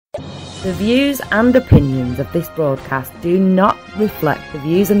The views and opinions of this broadcast do not reflect the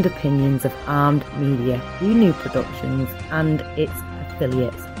views and opinions of Armed Media, New Productions and its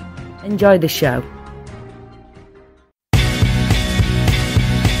affiliates. Enjoy the show.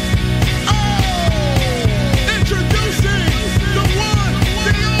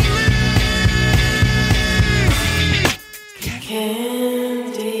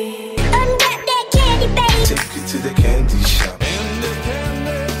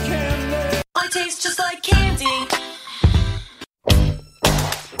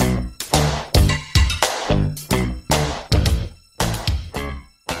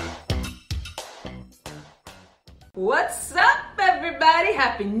 What's up, everybody?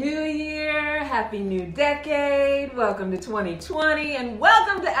 Happy New Year, happy new decade, welcome to 2020, and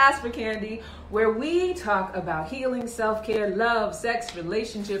welcome to Ask for Candy, where we talk about healing, self-care, love, sex,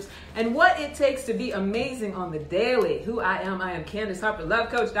 relationships, and what it takes to be amazing on the daily. Who I am Candace Harper,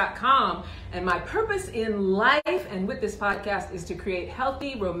 lovecoach.com, and my purpose in life and with this podcast is to create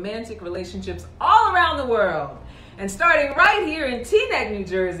healthy, romantic relationships all around the world. And starting right here in Teaneck, New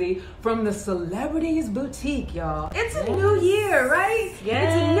Jersey, from the Celebrities Boutique, y'all. It's a new year, right?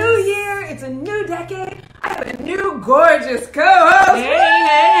 Yes. It's a new year. It's a new decade. I have a new gorgeous co-host.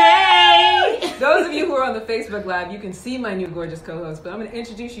 Hey. Those of you who are on the Facebook Live, you can see my new gorgeous co-host, but I'm going to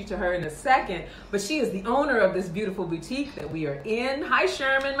introduce you to her in a second. But she is the owner of this beautiful boutique that we are in. Hi,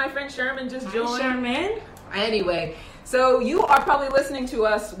 Sherman. My friend Sherman just joined. Hi, Sherman. Anyway, so you are probably listening to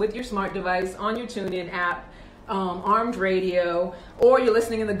us with your smart device on your TuneIn app. Armed Radio, or you're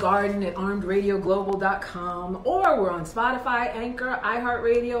listening in the garden at armedradiogrobal.com, or we're on Spotify, Anchor,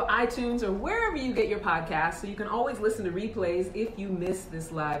 iHeartRadio, iTunes, or wherever you get your podcasts, so you can always listen to replays if you miss this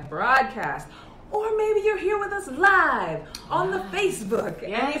live broadcast. Or maybe you're here with us live on the Facebook.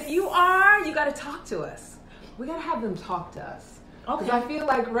 Yes. And if you are, you got to talk to us. We got to have them talk to us. Okay. Because I feel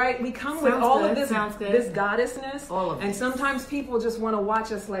like, right, we come with Sounds all good. of this goddessness, All of and it. sometimes people just want to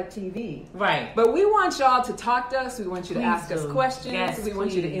watch us like TV. Right. But we want y'all to talk to us. We want you to Please ask us do. questions. Yes, we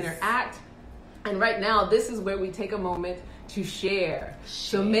want you to please. interact. And right now, this is where we take a moment to share.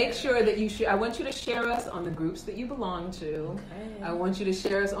 So make sure that you share. I want you to share us on the groups that you belong to. Okay. I want you to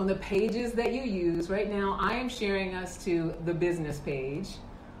share us on the pages that you use. Right now, I am sharing us to the business page.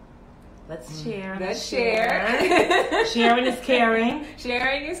 Let's share. Let's share. Sharing is caring.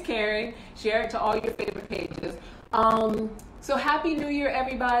 Sharing is caring. Share it to all your favorite pages. So happy New Year,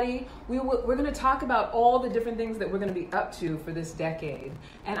 everybody. We're going to talk about all the different things that we're going to be up to for this decade.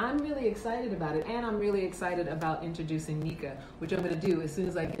 And I'm really excited about it. And I'm really excited about introducing Nneka, which I'm going to do as soon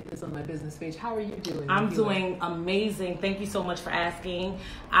as I get this on my business page. How are you doing? I'm doing amazing. Thank you so much for asking.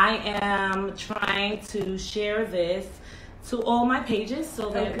 I am trying to share this to all my pages so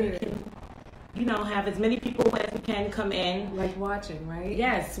that we can, have as many people as we can come in. Like watching, right?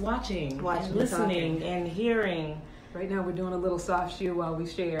 Yes, watching and listening talking. and hearing. Right now we're doing a little soft shoe while we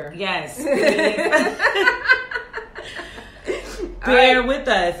share. Yes. Bear with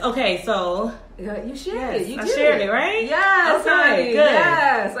us. Okay, so. Yeah, you shared it. You I did shared it, right? Yes. Okay, honey. good.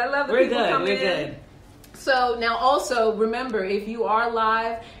 Yes. I love the We're people good. coming We're in. good. So now also remember, if you are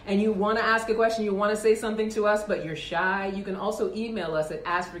live and you want to ask a question, you want to say something to us, but you're shy, you can also email us at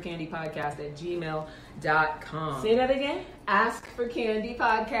askforcandypodcast@gmail.com. Say that again.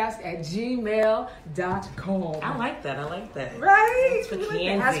 askforcandypodcast@gmail.com. I like that. Right? Ask for We like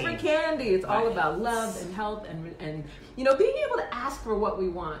candy. to Ask for candy. It's all Right. about love and health and being able to ask for what we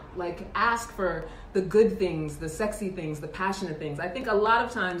want. Like ask for the good things, the sexy things, the passionate things. I think a lot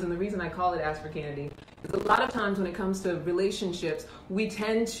of times, and the reason I call it Ask for Candy, is a lot of times when it comes to relationships, we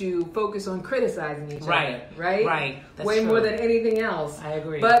tend to focus on criticizing each other. Right? Right. That's Way true. more than anything else. I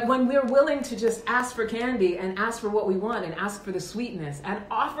agree. But when we're willing to just ask for candy and ask for what we want and ask for the sweetness and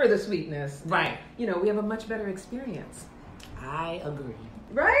offer the sweetness, Right. we have a much better experience. I agree.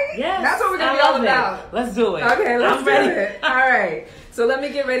 Right? Yes. That's what we're going to be I all love about. it. Let's do it. Okay, let's I'm do ready. it. All right. So let me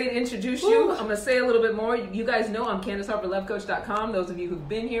get ready to introduce you. Woo. I'm going to say a little bit more. You guys know I'm Candace Harper, lovecoach.com. Those of you who've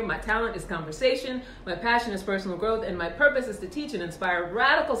been here, my talent is conversation, my passion is personal growth, and my purpose is to teach and inspire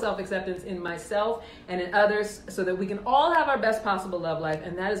radical self-acceptance in myself and in others so that we can all have our best possible love life.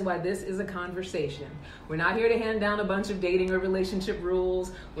 And that is why this is a conversation. We're not here to hand down a bunch of dating or relationship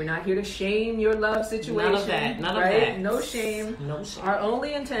rules. We're not here to shame your love situation. None of that. None of right? that. No shame. No shame. Our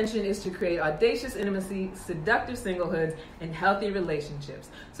only intention is to create audacious intimacy, seductive singlehood, and healthy relationships.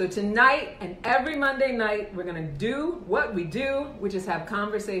 So tonight and every Monday night, we're going to do what we do, which is have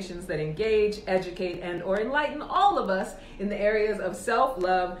conversations that engage, educate, and or enlighten all of us in the areas of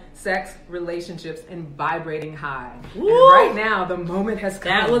self-love, sex, relationships, and vibrating high. And right now, the moment has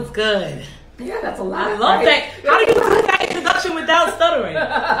come. That was good. Yeah, that's a lot. I love right? that. How do you do that introduction without stuttering?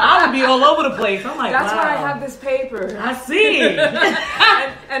 I would be be all over the place. I'm like, that's wow. why I have this paper. I see.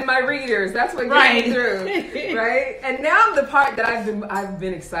 and my readers. That's what gets me through, right? And now the part that I've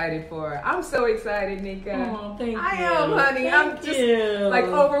been excited for. I'm so excited, Nneka. Oh, thank you. I am, honey. I'm just like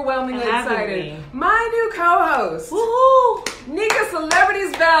overwhelmingly excited. Me. My new co-host, Woohoo! Nneka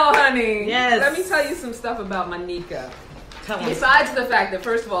Celebrities Bell, honey. Yes. Let me tell you some stuff about my Nneka. Tell me. Besides the fact that,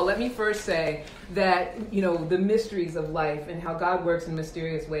 first of all, let me first say that, you know, the mysteries of life and how God works in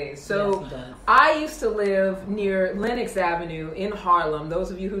mysterious ways. So Yes, He does. I used to live near Lenox Avenue in Harlem. Those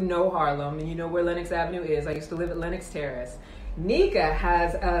of you who know Harlem and you know where Lenox Avenue is, I used to live at Lenox Terrace. Nneka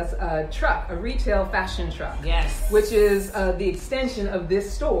has a truck, a retail fashion truck. Yes. Which is the extension of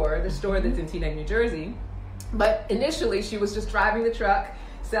this store, the store that's in Teaneck, New Jersey. But initially, she was just driving the truck,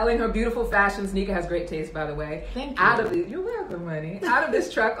 selling her beautiful fashions. Nneka has great taste, by the way. Thank you. You're welcome, honey. Out of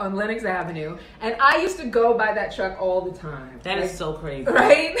this truck on Lenox Avenue. And I used to go by that truck all the time. That is so crazy.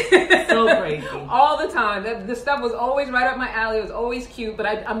 Right? So crazy. All the time. The stuff was always right up my alley. It was always cute, but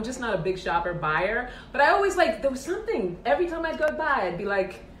I'm just not a big shopper buyer. But I always there was something, every time I'd go by, I'd be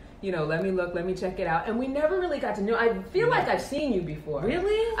like, you know, let me look, let me check it out. And we never really got to know. I feel like I've seen you before.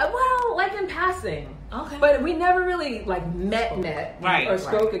 Really? Well, like in passing. Okay. But we never really met Right, or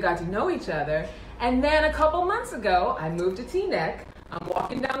spoke right. or got to know each other. And then a couple months ago, I moved to Teaneck. I'm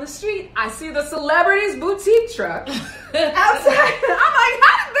walking down the street. I see the Celebrities Boutique truck outside. I'm like,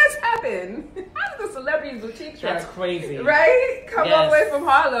 how did this happen? How did the Celebrities Boutique truck? That's crazy. Right? Come all the Yes. way from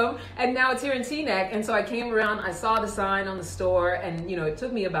Harlem. And now it's here in Teaneck. And so I came around, I saw the sign on the store. And, you know, it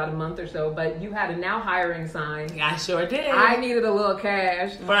took me about a month or so. But you had a now hiring sign. I sure did. I needed a little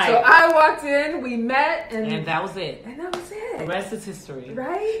cash. Right. So I walked in, we met. And that was it. And that was The it. rest is history.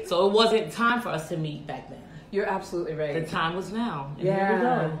 Right? So it wasn't time for us to meet back then. You're absolutely The right. time was now. And Yeah. here we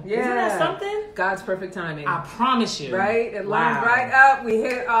go. Yeah. Isn't that something? God's perfect timing. I promise you. Right? It lines Wow. right up. We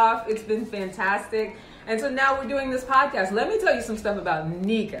hit off. It's been fantastic. And so now we're doing this podcast. Let me tell you some stuff about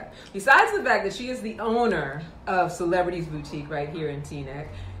Nneka. Besides the fact that she is the owner of Celebrities Boutique right here in Teaneck,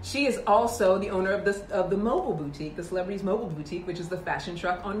 she is also the owner of the mobile boutique, the Celebrities Mobile Boutique, which is the fashion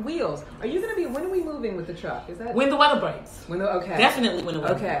truck on wheels. Are you going to be? When are we moving with the truck? Is that When the weather breaks. okay? Definitely when the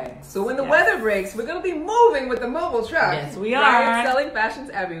weather Okay, breaks. so when the Yes. weather breaks, we're going to be moving with the mobile truck. Yes, we Right? are. Selling fashions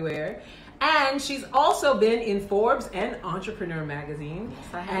everywhere. And she's also been in Forbes and Entrepreneur magazine. Yes,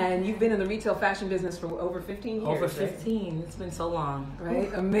 I have. And you've been in the retail fashion business for over 15 years. Over right? 15. It's been so long.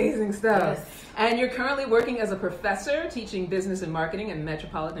 Right? Amazing stuff. Yes. And you're currently working as a professor teaching business and marketing at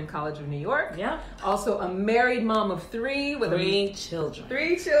Metropolitan College of New York. Yeah. Also a married mom of three with Three children.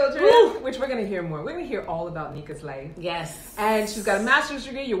 three children, Woo. which we're going to hear more. We're going to hear all about Nneka's life. Yes. And she's got a master's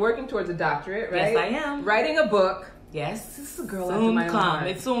degree. You're working towards a doctorate, right? Yes, I am. Writing a book. Yes. This is a girl after Soon my own come. heart.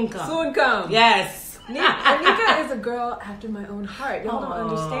 It soon come. Soon come. Yes. Nneka is a girl after my own heart. Y'all don't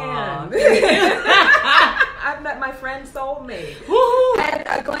Aw. understand. I've met my friend soulmate. Woohoo. And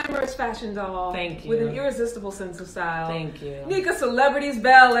a glamorous fashion doll. Thank you. With an irresistible sense of style. Thank you. Nneka Celebrities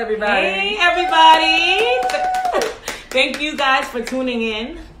Bell, everybody. Hey, everybody. Thank you guys for tuning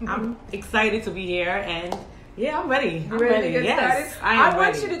in. I'm excited to be here and yeah, I'm ready. You ready to get Yes, started? I am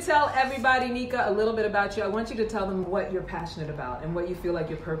want ready. you to tell everybody, Nneka, a little bit about you. I want you to tell them what you're passionate about and what you feel like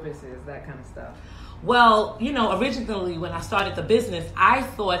your purpose is, that kind of stuff. Well, you know, originally when I started the business, I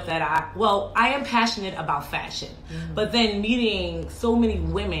thought that I am passionate about fashion. Mm-hmm. But then meeting so many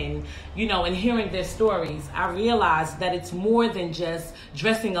women, you know, and hearing their stories, I realized that it's more than just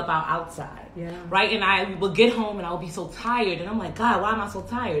dressing up our outside. Yeah. Right? And I would get home and I would be so tired. And I'm like, God, why am I so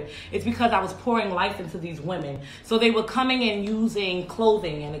tired? It's because I was pouring life into these women. So they were coming and using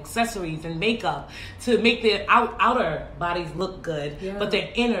clothing and accessories and makeup to make their outer bodies look good, Yeah. but their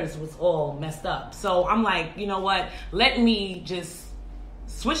inners was all messed up. So I'm like, you know what? Let me just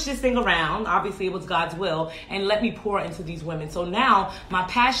switch this thing around. Obviously, it was God's will, and let me pour into these women. So now my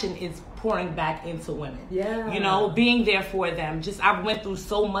passion is pouring back into women. Yeah. You know, being there for them. Just I went through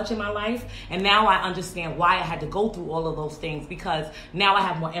so much in my life, and now I understand why I had to go through all of those things, because now I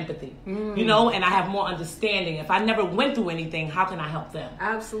have more empathy. You know, and I have more understanding. If I never went through anything, how can I help them?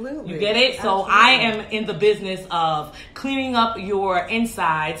 Absolutely. You get it? So Absolutely. I am in the business of cleaning up your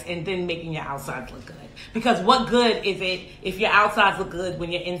insides and then making your outsides look good. Because what good is it if your outsides look good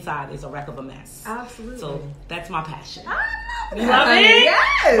when your inside is a wreck of a mess? Absolutely. So that's my passion. I love You that, love honey. it?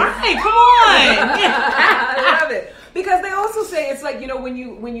 Yes. Right, come on. I love it. Because they also say it's like, you know, when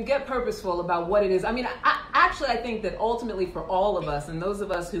you get purposeful about what it is. I mean, I think that ultimately for all of us and those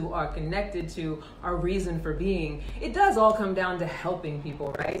of us who are connected to our reason for being, it does all come down to helping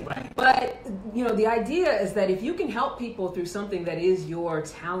people, right? Right. But, you know, the idea is that if you can help people through something that is your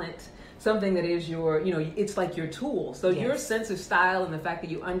talent, something that is your, it's like your tool. So your sense of style and the fact that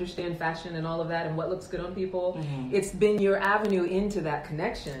you understand fashion and all of that and what looks good on people, it's been your avenue into that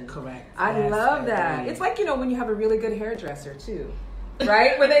connection. Correct. I love that. It's like, when you have a really good hairdresser too.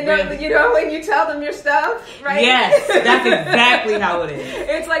 Right? When they know, when you tell them your stuff, right? Yes, that's exactly how it is.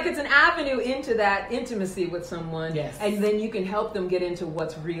 It's like it's an avenue into that intimacy with someone. Yes. And then you can help them get into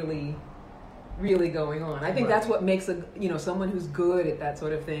what's really going on. I think that's what makes someone who's good at that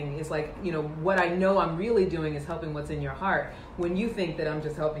sort of thing is like, what I know I'm really doing is helping what's in your heart when you think that I'm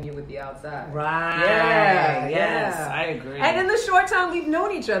just helping you with the outside. Right. Yeah. Yes, I agree. And in the short time we've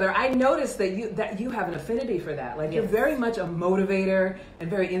known each other, I noticed that you have an affinity for that. Like you're very much a motivator and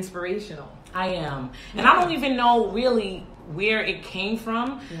very inspirational. I am. And I don't even know really where it came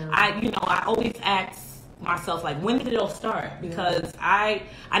from. Yeah. I always ask myself, like, when did it all start? Because I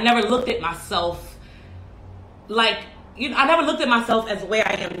never looked at myself like, I never looked at myself as the way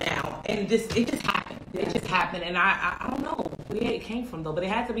I am now. And it just happened. Yeah. It just happened. And I don't know where it came from, though. But it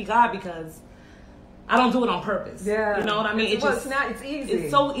had to be God because I don't do it on purpose. Yeah. You know what I mean? It's easy.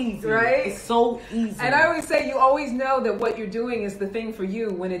 It's so easy. Right? It's so easy. And I always say you always know that what you're doing is the thing for you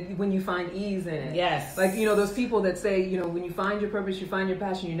when you find ease in it. Yes. Like, those people that say, when you find your purpose, you find your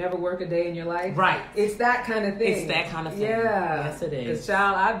passion, you never work a day in your life. Right. It's that kind of thing. It's that kind of thing. Yeah. Yes, it is. Because,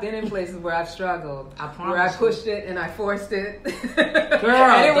 child, I've been in places where I've struggled. I promise. Where I pushed it and I forced it. Girl.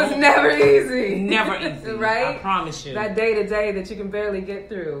 And it was never easy. Never easy. Right? I promise you. That day to day that you can barely get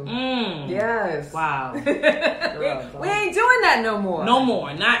through. Yes. Wow. We ain't doing that no more. No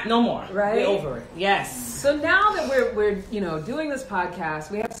more. No more. Right? We're over it. Yes. So now that we're doing this podcast,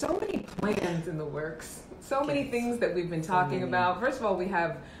 we have so many plans in the works. So many things that we've been talking about. First of all, we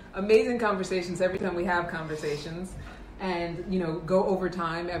have amazing conversations every time we have conversations. And, go over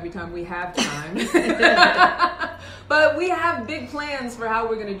time every time we have time. But we have big plans for how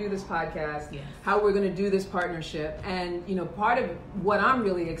we're going to do this podcast, how we're going to do this partnership. And, part of what I'm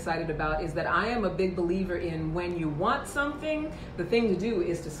really excited about is that I am a big believer in when you want something, the thing to do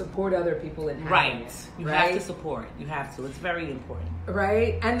is to support other people in having it. You have to support. You have to. It's very important.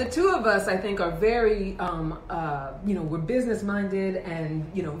 Right? And the two of us, I think, are very, we're business-minded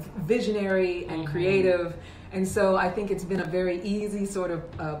and, visionary and creative. And so I think it's been a very easy sort of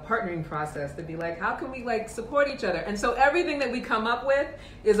partnering process to be like, how can we support each other? And so everything that we come up with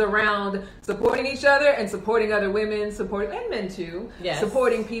is around supporting each other and supporting other women, and men too. Yes.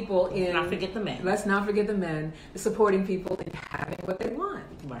 Supporting people in. Let's not forget the men. Let's not forget the men. Supporting people in having what they want.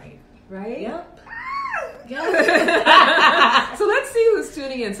 Right. Right? Yep. So let's see who's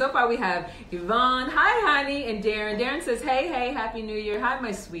tuning in. So far we have Yvonne, hi honey, and Darren. Darren says, hey, happy new year. Hi,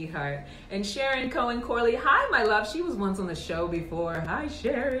 my sweetheart. And Sharon Cohen Corley, hi, my love. She was once on the show before. Hi,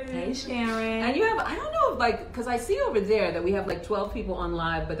 Sharon. Hey, Sharon. And you have, I don't know, because I see over there that we have 12 people on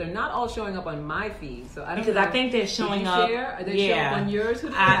live, but they're not all showing up on my feed. So I don't know. Because I think they're showing up. Are they showing up on yours? Who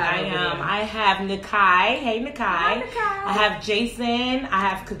do you have? I have Nneka. Hey, Nneka. Hi, Nneka. I have Jason. I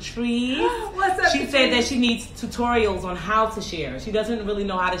have Catrice. What's up, She said that she needs tutorials on how to share. She doesn't really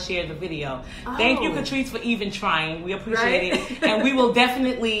know how to share the video. Thank you, Catrice, for even trying. We appreciate it. And we will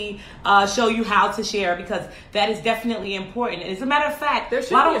definitely show you how to share because that is definitely important. As a matter of fact,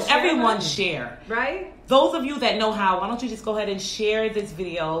 why don't everyone share? Right? Those of you that know how, why don't you just go ahead and share this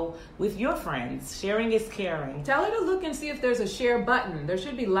video with your friends? Sharing is caring. Tell her to look and see if there's a share button. There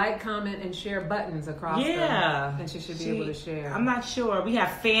should be like, comment, and share buttons across them. And she should be able to share. I'm not sure. We have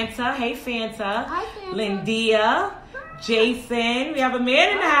Fanta. Hey, Fanta. Hi, Fanta. Lindia. Jason. We have a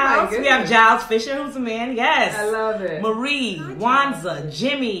man in the house. We have Giles Fisher, who's a man. Yes. I love it. Marie. Wanza.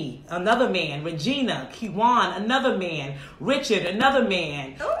 Jimmy. Another man. Regina. Kiwan. Another man. Richard. Another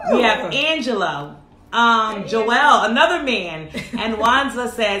man. Ooh. We have Angela. Joel, another man, and Wanza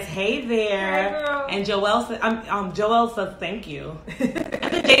says, "Hey there," and Joel says, "Thank you,"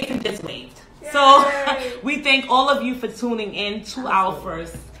 and then Jason just waved. Yay. So we thank all of you for tuning in to our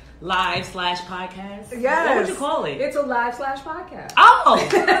first live/podcast. Yes. What would you call it? It's a live/podcast. Oh,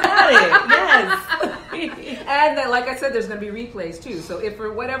 got it. Yes. And then, like I said, there's going to be replays too. So if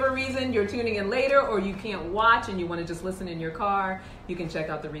for whatever reason you're tuning in later or you can't watch and you want to just listen in your car, you can check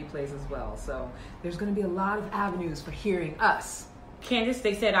out the replays as well. So there's going to be a lot of avenues for hearing us. Candace,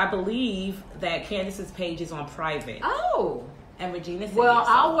 they said, I believe that Candace's page is on private. Oh. And Regina City. Well,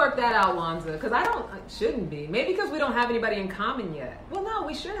 I'll work that out, Wanza, because I shouldn't be. Maybe because we don't have anybody in common yet. Well, no,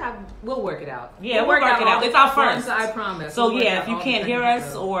 we should have. We'll work it out. Yeah, we'll work it out. It's our first. I promise. So if you can't hear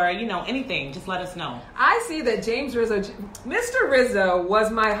us or, anything, just let us know. I see that James Rizzo, Mr. Rizzo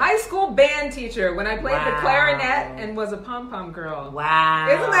was my high school band teacher when I played the clarinet and was a pom-pom girl. Wow.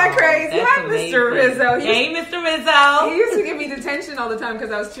 Isn't that crazy? Hi, Mr. Rizzo. Hey, Mr. Rizzo. He used to give me detention all the time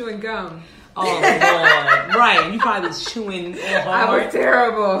because I was chewing gum. Oh, Lord. Right. You probably was chewing hard. I was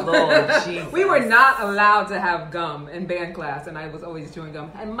terrible. Lord, Jesus. We were not allowed to have gum in band class, and I was always chewing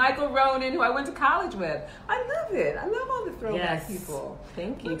gum. And Michael Ronan, who I went to college with. I love it. I love all the throwback people.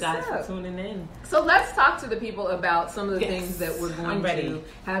 Thank you guys for tuning in. So let's talk to the people about some of the things that we're going to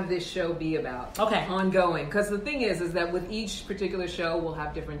have this show be about. Okay. Ongoing. Because the thing is that with each particular show, we'll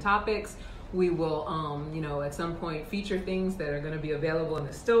have different topics. We will, at some point feature things that are going to be available in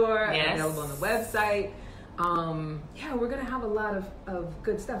the store, available on the website. We're going to have a lot of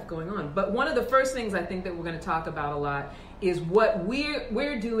good stuff going on. But one of the first things I think that we're going to talk about a lot is what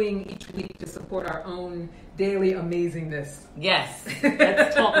we're doing each week to support our own daily amazingness. Yes,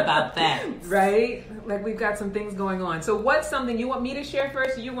 let's talk about that. Right? Like we've got some things going on. So what's something you want me to share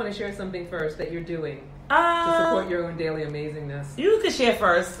first, or you want to share something first that you're doing? To support your own daily amazingness. You can share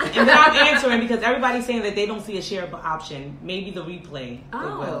first, and then I'm answering because everybody's saying that they don't see a share option. Maybe the replay.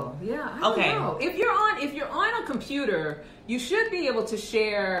 Oh, yeah. I don't know. If you're on a computer, you should be able to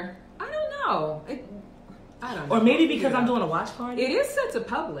share. I don't know. I don't know. Or maybe because I'm doing a watch party. It is set to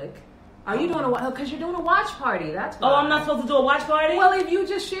public. Are you doing because you're doing a watch party? That's why. Oh, I'm not supposed to do a watch party? Well, if you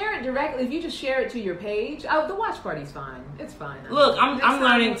just share it directly, if you just share it to your page, the watch party's fine. It's fine. Look, I'm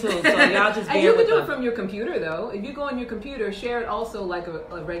learning too, so y'all just. And you can do it from your computer though. If you go on your computer, share it also like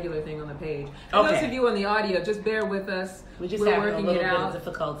a regular thing on the page. For those of you on the audio, just bear with us. We're working it out.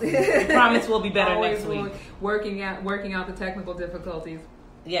 Difficulties. We promise we'll be better next week. Working out the technical difficulties.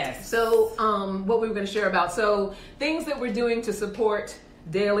 Yes. So, what we were going to share about things that we're doing to support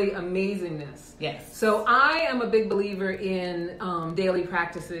daily amazingness. Yes. So I am a big believer in daily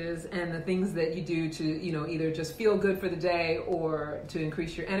practices and the things that you do to, either just feel good for the day or to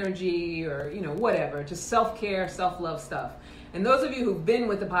increase your energy or, whatever, just self-care, self-love stuff. And those of you who've been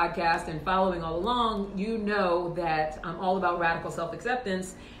with the podcast and following all along, you know that I'm all about radical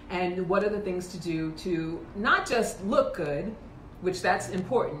self-acceptance and what are the things to do to not just look good, which that's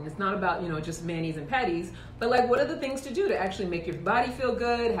important. It's not about, just manis and petties, but like what are the things to do to actually make your body feel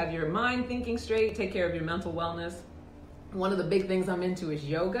good, have your mind thinking straight, take care of your mental wellness. One of the big things I'm into is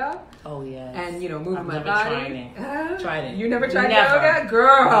yoga. Oh, yeah. And, moving my body. Tried it. You never tried yoga?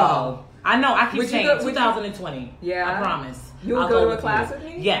 Girl. No. I know. I keep saying 2020. Yeah. I promise. You'll go to a class with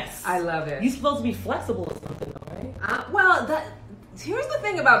me? Yes. I love it. You're supposed to be flexible or something, right? Here's the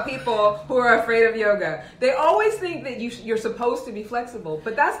thing about people who are afraid of yoga. They always think that you're supposed to be flexible,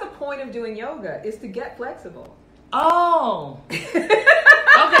 but that's the point of doing yoga, is to get flexible. Oh. Okay.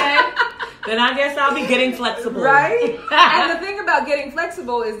 Then I guess I'll be getting flexible. Right? And the thing about getting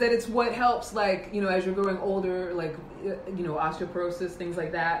flexible is that it's what helps, as you're growing older, osteoporosis, things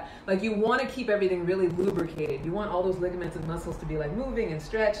like that. Like, you want to keep everything really lubricated. You want all those ligaments and muscles to be, moving and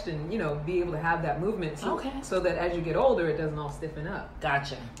stretched and, be able to have that movement. So that as you get older, it doesn't all stiffen up.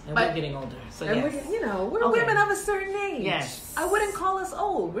 Gotcha. And we're getting older. So, yes. We're women of a certain age. Yes. I wouldn't call us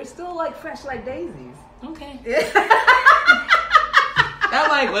old. We're still, fresh like daisies. Okay.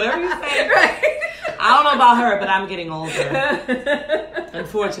 I'm whatever you say. Right. I don't know about her, but I'm getting older.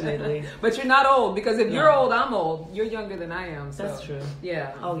 Unfortunately. But you're not old, because if you're old, I'm old. You're younger than I am. So. That's true.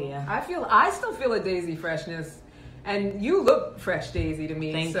 Yeah. Oh, yeah. I still feel a daisy freshness. And you look fresh, Daisy, to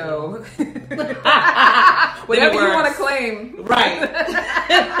me. Thank you. Whatever you want to claim. Right.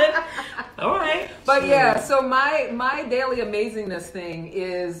 All right. But so my daily amazingness thing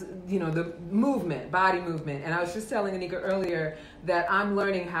is, the movement, body movement. And I was just telling Nneka earlier that I'm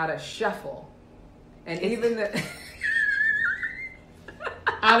learning how to shuffle. And even the...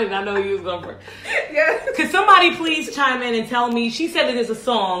 I did not know you was going for it. Yeah. Could somebody please chime in and tell me? She said it is a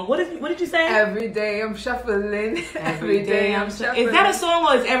song. What did you say? Every day I'm shuffling. Every day I'm shuffling. Is that a song,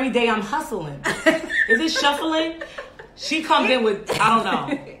 or is every day I'm hustling? Is it shuffling? She comes in with, I don't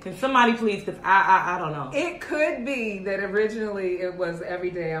know. Can somebody please, because I don't know. It could be that originally it was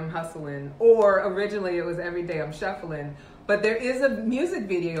every day I'm hustling, or originally it was every day I'm shuffling. But there is a music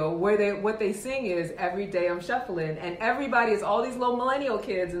video where what they sing is every day I'm shuffling, and everybody is all these little millennial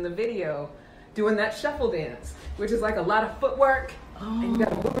kids in the video doing that shuffle dance, which is like a lot of footwork. Oh. And you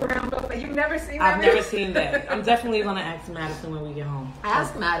gotta move around. You've never seen that? I've never seen that. I'm definitely gonna ask Madison when we get home.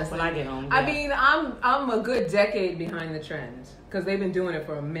 Ask Madison when I get home. Yeah. I mean, I'm a good decade behind the trend because they've been doing it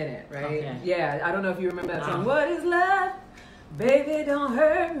for a minute, right? Okay. Yeah, I don't know if you remember that song. What is love? Baby, don't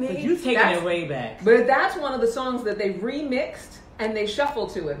hurt me. But you taking it way back. But that's one of the songs that they remixed and they shuffle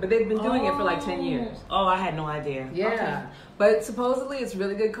to it. But they've been doing it for like 10 years. Oh, I had no idea. Yeah. Okay. But supposedly it's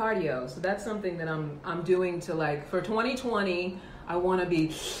really good cardio. So that's something that I'm doing to like, for 2020, I want to be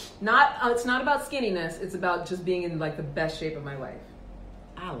it's not about skinniness. It's about just being in like the best shape of my life.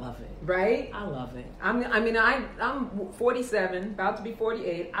 I love it. Right? I love it. I'm 47, about to be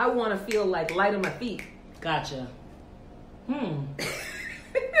 48. I want to feel like light on my feet. Gotcha.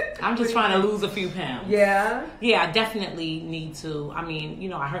 I'm just trying to lose a few pounds. Yeah? Yeah, I definitely need to. I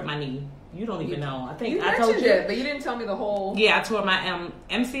mean, I hurt my knee. You don't even know. I think you I told mentioned you. it, but you didn't tell me the whole... Yeah, I tore my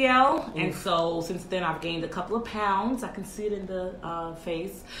MCL, and so since then I've gained a couple of pounds. I can see it in the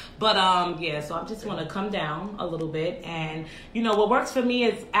face. But yeah, so I just want to come down a little bit. And, what works for me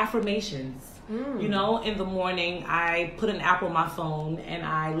is affirmations. In the morning, I put an app on my phone and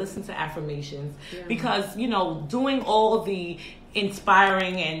I listen to affirmations because, doing all the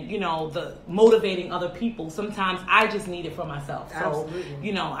inspiring and, the motivating other people, sometimes I just need it for myself. So,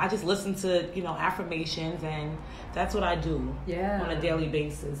 I just listen to, affirmations, and that's what I do on a daily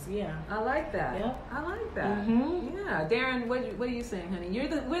basis. Yeah. I like that. Yep. I like that. Mm-hmm. Yeah. Darren, what are you saying, honey?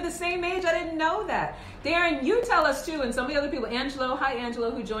 We're the same age. I didn't know that. Darren, you tell us too, and some of the other people, hi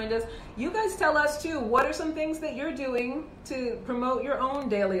Angelo, who joined us. You guys tell us too, what are some things that you're doing to promote your own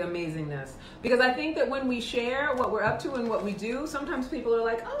daily amazingness? Because I think that when we share what we're up to and what we do, sometimes people are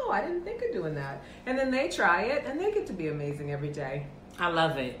like, oh, I didn't think of doing that. And then they try it and they get to be amazing every day. I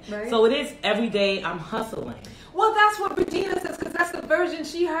love it. Right? So it is every day I'm hustling. Well, that's what Regina says, because that's the version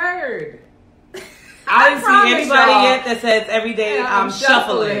she heard. I didn't see anybody yet that says every day I'm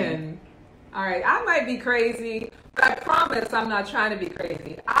shuffling. All right, I might be crazy, but I promise I'm not trying to be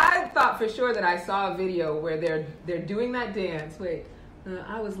crazy. I thought for sure that I saw a video where they're doing that dance. Wait,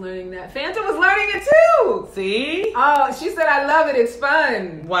 I was learning that. Fanta was learning it too. See? Oh, she said, I love it. It's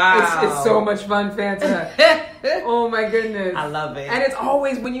fun. Wow. It's so much fun, Fanta. Oh my goodness. I love it. And it's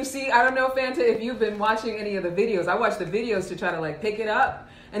always when you see, I don't know, Fanta, if you've been watching any of the videos. I watch the videos to try to like pick it up.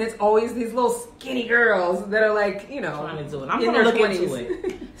 And it's always these little skinny girls that are like, trying to do it. I'm going to look into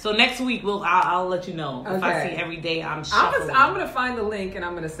it. So next week, I'll let you know. If I see every day I'm shuffling. I'm going to find the link and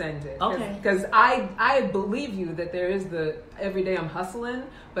I'm going to send it. Okay. Because I believe you that there is the every day I'm hustling,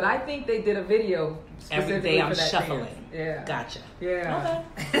 but I think they did a video specifically every day I'm for that shuffling. dance. Yeah. Gotcha. Yeah.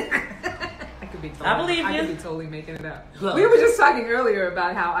 Okay. I believe you. I could be totally making it up. Look. We were just talking earlier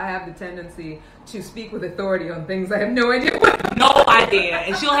about how I have the tendency to speak with authority on things I have no idea what. No idea.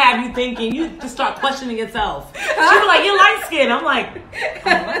 And she'll have you thinking, you just start questioning yourself. She'll be like, you're light skinned. I'm like,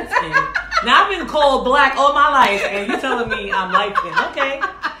 I'm light skinned. Now I've been called black all my life and you're telling me I'm light skinned. Okay.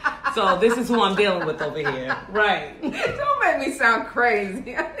 So this is who I'm dealing with over here. Right. Don't make me sound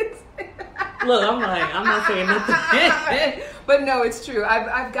crazy. Look, I'm like, I'm not saying nothing. But no, it's true.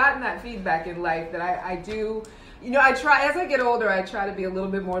 I've gotten that feedback in life that I do. I try, as I get older, I try to be a little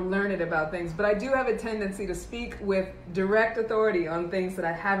bit more learned about things, but I do have a tendency to speak with direct authority on things that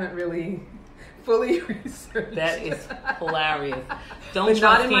I haven't really fully researched. That is hilarious. Don't but trust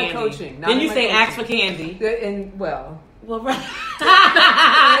not in Candy. my coaching. Then you say ask for Candy. Well, right.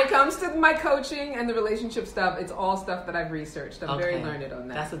 When it comes to my coaching and the relationship stuff, it's all stuff that I've researched. I'm very learned on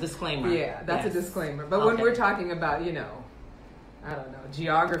that. That's a disclaimer. Yeah, that's a disclaimer. But when we're talking about, I don't know,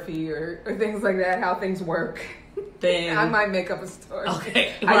 geography or things like that, how things work, then I might make up a story.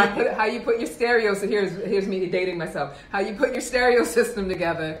 Okay. How you put your stereo, so here's me dating myself. How you put your stereo system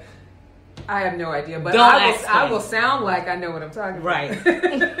together, I have no idea. But I will sound like I know what I'm talking about. Right.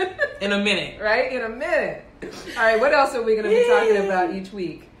 In a minute. Right? In a minute. All right, what else are we going to be talking about each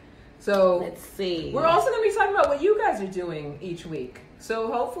week? So let's see. We're also going to be talking about what you guys are doing each week.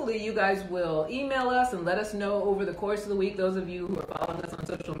 So hopefully you guys will email us and let us know over the course of the week, those of you who are following us on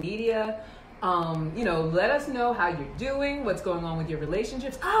social media, let us know how you're doing, what's going on with your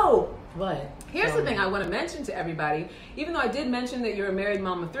relationships. Oh, what? Here's the thing I want to mention to everybody. Even though I did mention that you're a married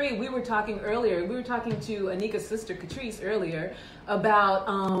mom of 3, we were talking to Nneka's sister, Catrice, earlier about,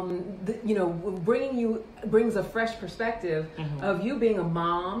 brings a fresh perspective of you being a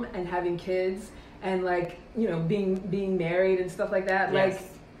mom and having kids and being married and stuff like that. Yes. Like,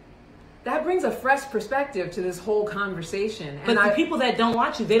 that brings a fresh perspective to this whole conversation. But the people that don't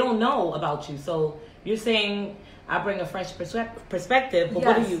watch you, they don't know about you. So you're saying I bring a fresh perspective. But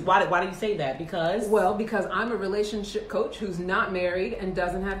yes. Why do you say that? Because I'm a relationship coach who's not married and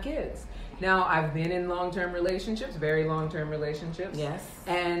doesn't have kids. Now, I've been in long-term relationships, very long-term relationships. Yes.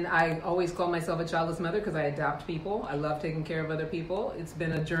 And I always call myself a childless mother because I adopt people. I love taking care of other people. It's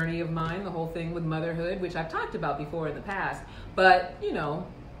been a journey of mine, the whole thing with motherhood, which I've talked about before in the past. But,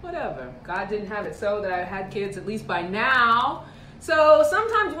 whatever. God didn't have it so that I had kids, at least by now. So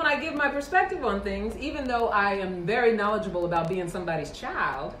sometimes when I give my perspective on things, even though I am very knowledgeable about being somebody's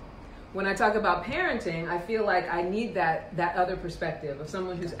child, when I talk about parenting, I feel like I need that other perspective of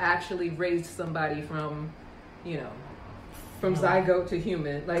someone who's actually raised somebody from, from zygote to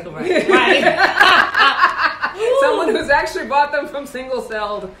human. Like, someone who's actually brought them from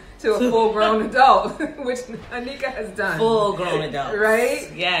single-celled to a full-grown adult, which Nneka has done. Full-grown adult.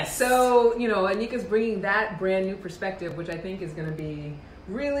 Right? Yes. So, Nneka's bringing that brand new perspective, which I think is going to be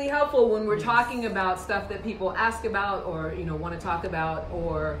really helpful when we're talking about stuff that people ask about or, want to talk about,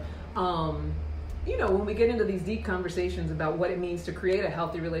 or, when we get into these deep conversations about what it means to create a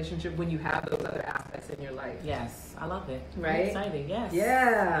healthy relationship when you have those other aspects in your life. Yes, I love it. Right? I'm excited, yes.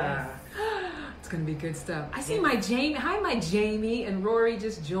 Yeah. Yes. It's going to be good stuff. I see my Jamie. Hi, my Jamie and Rory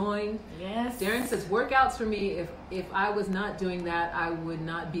just joined. Yes. Darren says, workouts for me. If I was not doing that, I would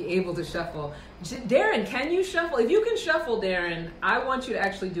not be able to shuffle. Darren, can you shuffle? If you can shuffle, Darren, I want you to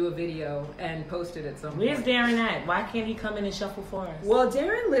actually do a video and post it at some point. Where's Darren at? Why can't he come in and shuffle for us? Well,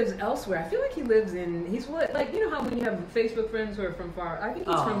 Darren lives elsewhere. I feel like he lives he's like, how when you have Facebook friends who are from far, I think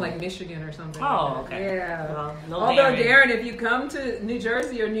he's from like Michigan or something. Oh, okay. Yeah. Well, no Although Darren, if you come to New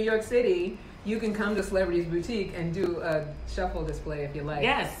Jersey or New York City, you can come to Celebrities Boutique and do a shuffle display if you like.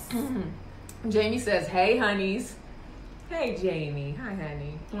 Yes. Jamie says, hey, honeys. Hey, Jamie. Hi,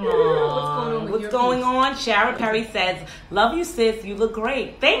 honey. Aww. What's going on? Shara Perry says, love you, sis. You look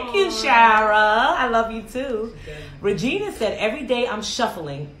great. Thank you, Shara. I love you, too. Regina said, every day I'm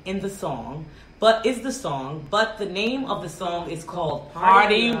shuffling in the song. But the name of the song is called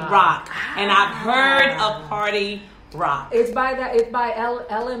Party Rock. And I've heard of Party Rock. It's by LMFAO.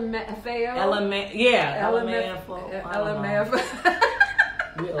 LMFAO. LMAFO.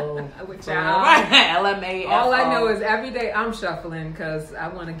 All I know is every day I'm shuffling because I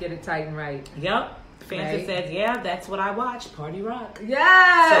want to get it tight and right. Yep. Fancy says, yeah, that's what I watch, Party Rock.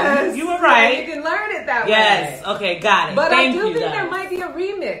 Yes. So you were right. You can learn it that way. Yes. Okay, got it. But I do think there might be a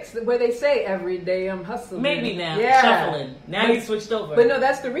remix where they say, every day I'm hustling. Maybe now. Yeah. Shuffling. Now you switched over. But no,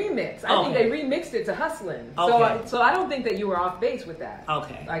 that's the remix. I think they remixed it to hustling. Okay. So I don't think that you were off base with that.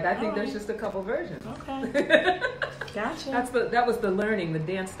 Okay. Like, I think there's just a couple versions. Okay. Gotcha. That was the learning, the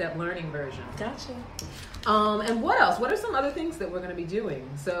dance step learning version. Gotcha. And what else? What are some other things that we're going to be doing?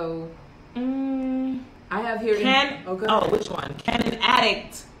 So... I have here. Which one? Can an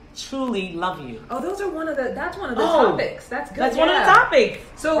addict truly love you? Oh, that's one of the topics. That's good. That's one of the topics.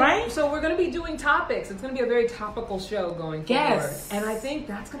 So, right? So we're going to be doing topics. It's going to be a very topical show going forward. Yes. And I think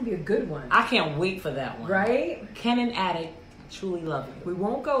that's going to be a good one. I can't wait for that one. Right? Can an addict truly love you? We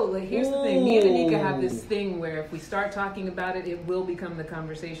won't go. Like, here's the thing. Me and Nneka have this thing where if we start talking about it, it will become the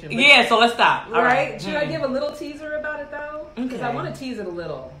conversation. But, so let's stop. All right. Should I give a little teaser about it though? Because I want to tease it a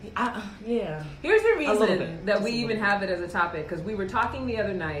little. Yeah. Here's the reason that we even have it as a topic, because we were talking the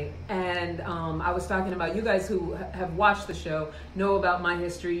other night, and I was talking about, you guys who have watched the show know about my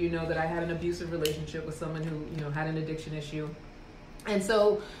history. You know that I had an abusive relationship with someone who had an addiction issue, and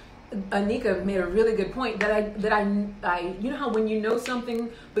so Nneka made a really good point that I you know how when you know something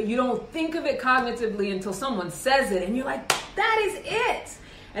but you don't think of it cognitively until someone says it and you're like, that is it.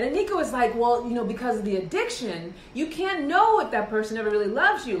 And Nneka was like, well, because of the addiction, you can't know if that person ever really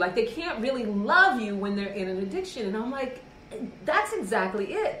loves you. Like, they can't really love you when they're in an addiction. And I'm like, that's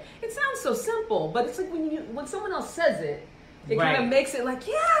exactly it. It sounds so simple, but it's like when someone else says it, it kind of makes it like,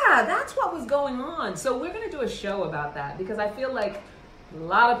 yeah, that's what was going on. So we're going to do a show about that, because I feel like a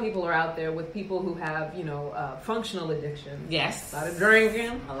lot of people are out there with people who have, functional addiction. Yes. A lot of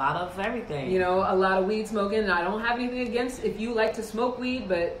drinking. A lot of everything. A lot of weed smoking. And I don't have anything against if you like to smoke weed,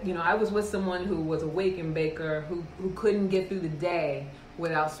 but, I was with someone who was a wake and baker who couldn't get through the day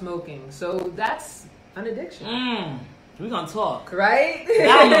without smoking. So that's an addiction. We're going to talk. Right? I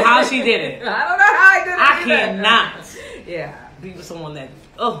don't know how she did it. I don't know how I did it. I cannot. Yeah. Be with someone that,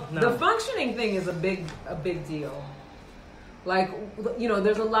 no. The functioning thing is a big deal. Like,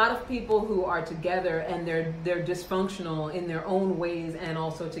 there's a lot of people who are together and they're dysfunctional in their own ways and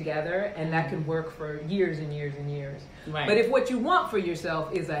also together, and that can work for years and years and years. Right. But if what you want for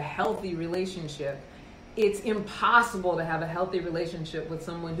yourself is a healthy relationship, it's impossible to have a healthy relationship with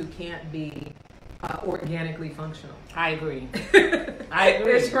someone who can't be organically functional. I agree.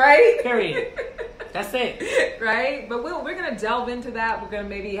 It's right? Period. That's it. Right? But we're going to delve into that. We're going to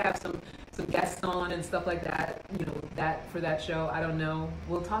maybe have some guests on and stuff like that, that for that show. I don't know.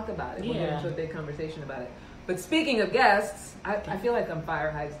 We'll talk about it. We'll get into a big conversation about it. But speaking of guests, I feel like I'm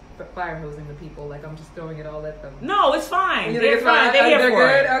fire hosing the people. Like I'm just throwing it all at them. No, it's fine. They're fine. They're here for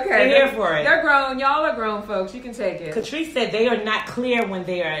good? it. Okay. They're here for it. They're grown. Y'all are grown folks. You can take it. Catrice said they are not clear when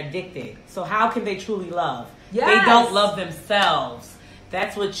they are addicted. So how can they truly love? Yes. They don't love themselves.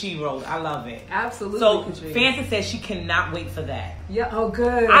 That's what she wrote. I love it. Absolutely. So Catrice. Fancy says she cannot wait for that. Yeah. Oh,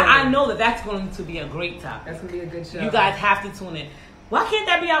 good. I know that's going to be a great topic. That's going to be a good show. You guys have to tune in. Why can't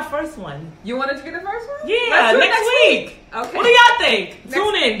that be our first one? You wanted to be the first one? Yeah, next week. Okay. What do y'all think?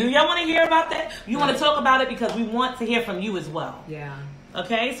 Tune in. Do y'all want to hear about that? You want to talk about it because we want to hear from you as well. Yeah.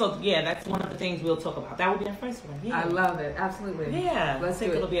 Okay, so yeah, that's one of the things we'll talk about. That will be our first one. Yeah. I love it. Absolutely. Yeah, Let's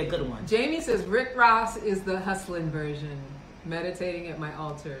think do it. It'll be a good one. Jamie says Rick Ross is the hustling version. Meditating at my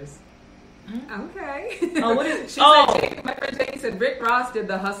altars. Okay. Oh, what is? My friend Jamie said Rick Ross did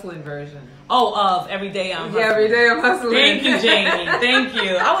the hustling version. Oh, of every day I'm hustling. Yeah, every day I'm hustling. Thank you, Jamie. Thank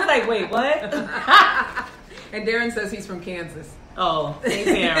you. I was like, wait, what? And Darren says he's from Kansas. Oh, thanks,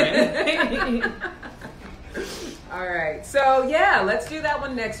 Darren. All right. So yeah, let's do that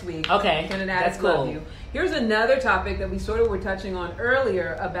one next week. Okay. Ken and That's Addicts love cool. you. Here's another topic that we sort of were touching on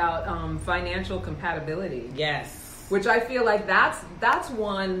earlier about financial compatibility. Yes. Which I feel like that's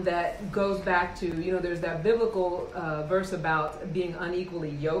one that goes back to, there's that biblical verse about being unequally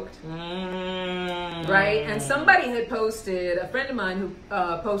yoked, right? And somebody had posted, a friend of mine who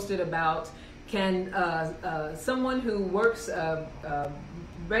posted about, can someone who works a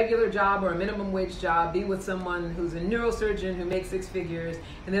regular job or a minimum wage job be with someone who's a neurosurgeon who makes six figures,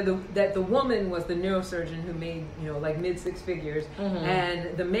 and then that the woman was the neurosurgeon who made like mid six figures,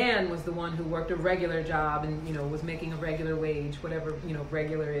 and the man was the one who worked a regular job and was making a regular wage, whatever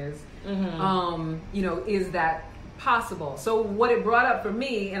regular is. Is that possible? So what it brought up for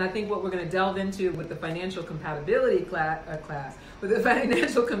me, and I think what we're going to delve into with the financial compatibility class with the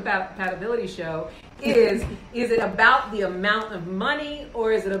financial compatibility show is it about the amount of money,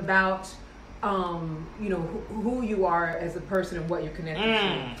 or is it about who you are as a person and what you're connected to?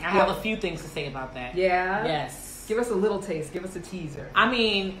 I have a few things to say about that. Yeah? Yes. Give us a little taste. Give us a teaser. I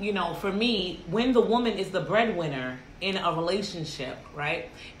mean, for me, when the woman is the breadwinner in a relationship, right?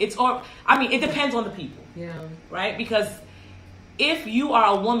 It depends on the people. Yeah. Right? Because if you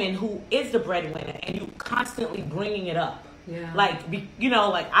are a woman who is the breadwinner and you constantly bringing it up, yeah. like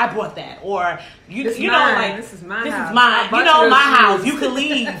I brought that, or this is mine. This is my house. You can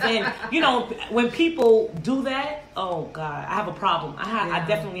leave, and when people do that, oh God, I have a problem. I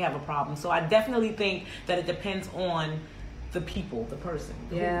definitely have a problem. So I definitely think that it depends on the people, the person.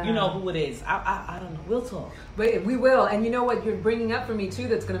 Yeah. Who it is. I don't know. We'll talk. But we will. And you know what you're bringing up for me too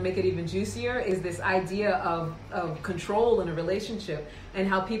that's going to make it even juicier is this idea of control in a relationship and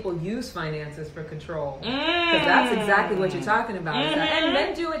how people use finances for control. Because that's exactly what you're talking about. And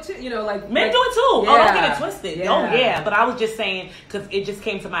men do it too. Men do it too. Yeah. Oh, don't get it twisted. Yeah. Oh, yeah. But I was just saying, because it just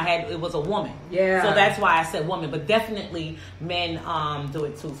came to my head, it was a woman. Yeah. So that's why I said woman. But definitely men do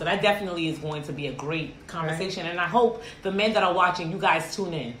it too. So that definitely is going to be a great conversation. Right. And I hope the men that are watching, you guys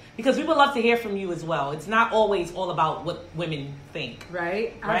tune in. Because we would love to hear from you as well. It's not always all about what women think.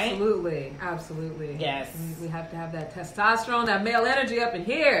 Right? Absolutely. Absolutely. Yes. We have to have that testosterone, that male energy up in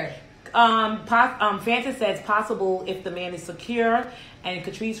here. Francis says possible if the man is secure, and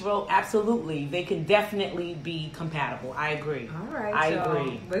Catrice wrote absolutely. They can definitely be compatible. I agree. All right, I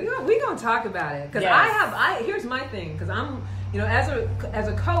agree. But we're gonna talk about it because yes. Here's my thing because I'm as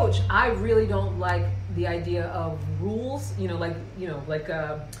a coach I really don't like the idea of rules.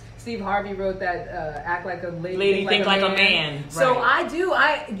 Steve Harvey wrote that act like a lady, think like a man. So right.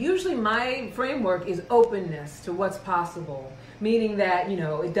 I usually my framework is openness to what's possible. Meaning that,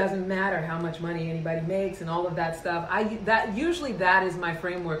 it doesn't matter how much money anybody makes and all of that stuff. Usually that is my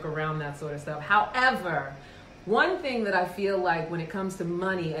framework around that sort of stuff. However, one thing that I feel like when it comes to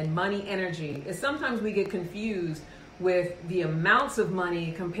money and money energy is sometimes we get confused with the amounts of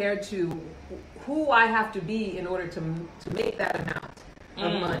money compared to who I have to be in order to make that amount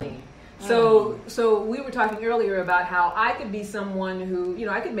of money. So we were talking earlier about how I could be someone who,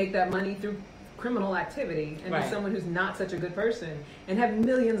 I could make that money through criminal activity and be someone who's not such a good person and have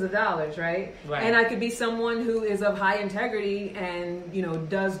millions of dollars, right? And I could be someone who is of high integrity and,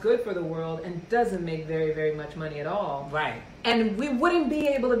 does good for the world and doesn't make very, very much money at all. Right. And we wouldn't be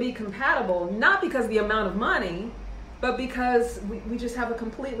able to be compatible, not because of the amount of money, but because we just have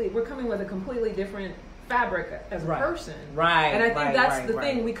we're coming with a completely different fabric as a person. Right. And I think that's the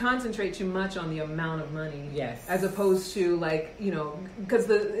thing. We concentrate too much on the amount of money. Yes. As opposed to because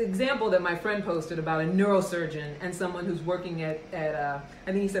the example that my friend posted about a neurosurgeon and someone who's working at I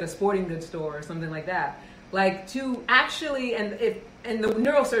think he said a sporting goods store or something like that. Like to actually, and the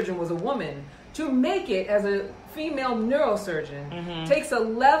neurosurgeon was a woman, to make it as a female neurosurgeon takes a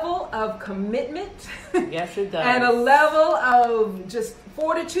level of commitment. Yes, it does. And a level of just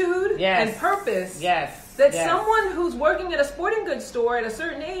fortitude and purpose. Yes. That someone who's working at a sporting goods store at a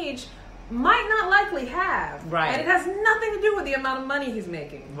certain age might not likely have. Right. And it has nothing to do with the amount of money he's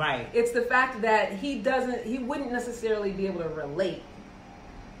making. Right. It's the fact that he wouldn't necessarily be able to relate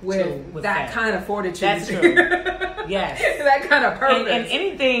with that kind of fortitude. That's true. Yes. That kind of purpose. And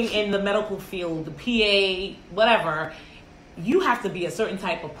anything in the medical field, the PA, whatever, you have to be a certain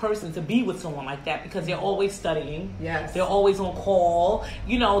type of person to be with someone like that because they're always studying. Yes. They're always on call.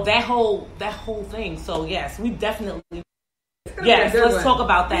 You know, that whole thing. So yes, we definitely. Yes, let's talk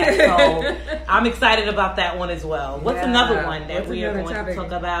about that. So I'm excited about that one as well. What's another one that we are going to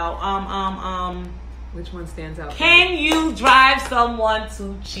talk about? Which one stands out? Can you drive someone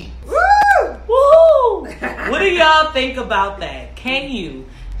to cheat? Woo! Woo! What do y'all think about that? Can you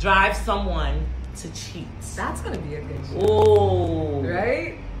drive someone to cheat? That's gonna be a good show. Oh,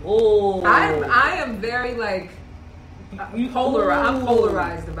 right? Oh, I am very I'm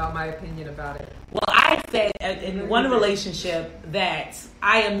polarized about my opinion about it. Well, I said in one relationship that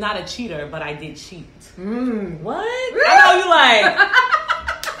I am not a cheater, but I did cheat. What? I know you like.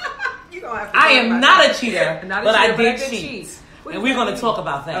 I am not a cheater, but I did cheat. And we're going to talk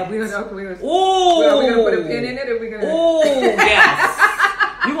about that. We're going to put a pin in it? Oh, yes.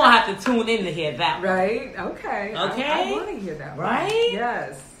 You're going to have to tune in to hear that one. Right? Okay. I want to hear that one. Right?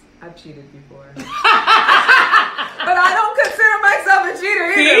 Yes. I've cheated before. But I don't consider myself a cheater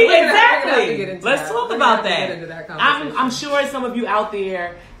either. See, exactly. Let's talk about that. I'm sure some of you out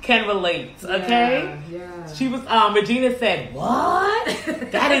there can relate. Okay? Yeah. She was Regina said, "What?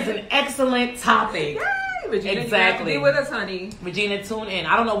 That is an excellent topic." Yay, Regina, exactly. Be with us, honey. Regina, tune in.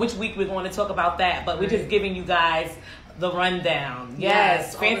 I don't know which week we're going to talk about that, but we're just giving you guys the rundown.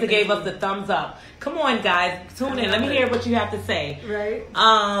 Yes. Fanta gave us the thumbs up. Come on, guys. Tune in. Let me hear what you have to say. Right.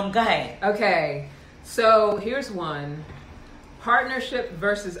 Go ahead. Okay. So here's one. Partnership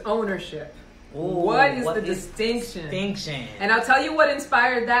versus ownership. Ooh, what is the distinction? And I'll tell you what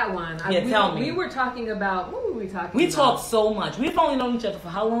inspired that one. Tell me. We were talking about, what were we talking about? We talked so much. We've only known each other for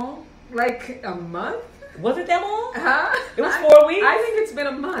how long? Like a month? Was it that long? Huh? It was 4 weeks? I think it's been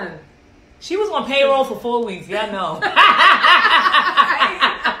a month. She was on payroll for 4 weeks. Yeah, I know.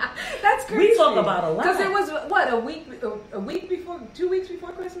 That's crazy. We talk about a lot. Because it was, what, a week before, 2 weeks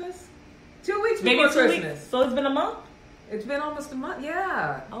before Christmas? 2 weeks before Christmas. Weeks. So it's been a month? It's been almost a month,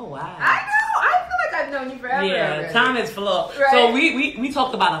 yeah. Oh, wow. I know. I feel like I've known you forever. Yeah, already. time is flow. Right? So we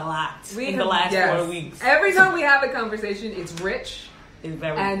talked about a lot in the last 4 weeks. Every time we have a conversation, it's rich. It's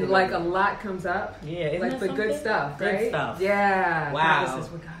very and good. Like a lot comes up. Yeah, isn't like the good stuff, right? Good stuff. Yeah. Wow. God, this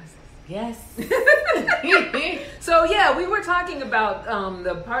is what God is. Yes. So yeah, we were talking about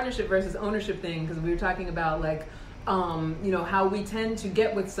the partnership versus ownership thing because we were talking about like how we tend to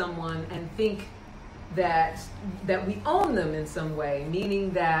get with someone and think that we own them in some way,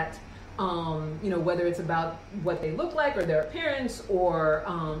 meaning that whether it's about what they look like or their appearance or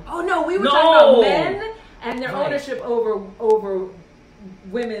we were talking about men and their ownership over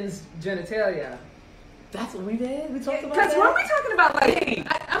women's genitalia. That's what we did? We talked about that? Because weren't we talking about,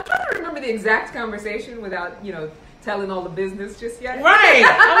 I'm trying to remember the exact conversation without, telling all the business just yet. Right.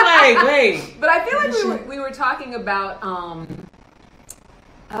 I'm like, wait. But I feel like we were talking about,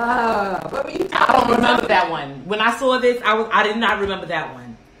 what were you talking about? I don't remember that one. When I saw this, I did not remember that one.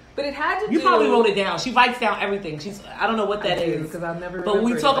 But it had to do... You probably wrote it down. She writes down everything. I don't know what that is. Because I've never But when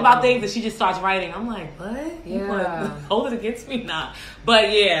we talk about things that she just starts writing, I'm like, what? Yeah. You hold it against me? Nah.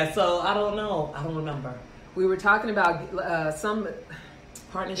 But yeah, so I don't know. I don't remember. We were talking about some...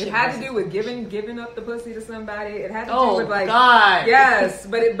 Partnership. It had to do with giving up the pussy to somebody. It had to do with like... God. Yes.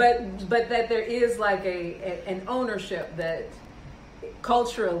 But that there is like an ownership that...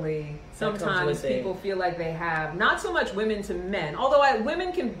 Culturally, sometimes people feel like they have not so much women to men, although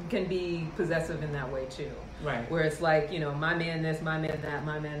women can be possessive in that way too. Right. Where it's like, my man this, my man that,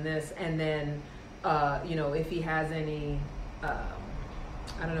 my man this, and then, if he has any, I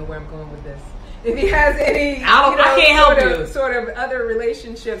don't know where I'm going with this. If he has any, I can't help you. Sort of other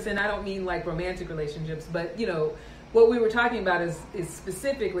relationships, and I don't mean like romantic relationships, but what we were talking about is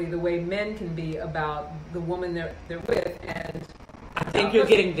specifically the way men can be about the woman they're with, and. I think you're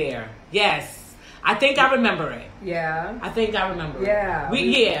getting there. Yes. I think I remember it. Yeah. I think I remember it. Yeah.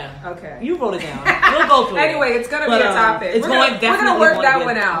 Okay. You wrote it down. We'll go through anyway, it's going to be a topic. We're going to work that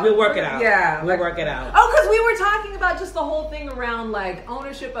one out. We'll work it out. Yeah. We'll work it out. Oh, because we were talking about just the whole thing around like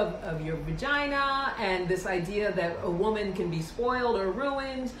ownership of your vagina and this idea that a woman can be spoiled or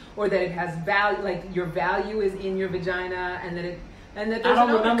ruined or that it has value, like your value is in your vagina and that And that I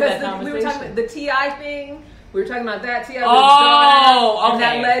don't remember that conversation. We were talking about the TI thing. We were talking about that. TI was okay. And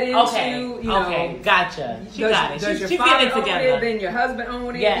that led into, you know. Okay, gotcha. She got it. Does She's your getting father it own together. it? Then your husband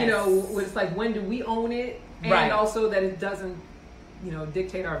own it? Yes. You know, it's like, when do we own it? And Right. also that it doesn't, you know,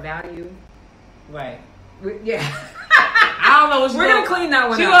 dictate our value. Right. Yeah. I don't know what We're going to clean that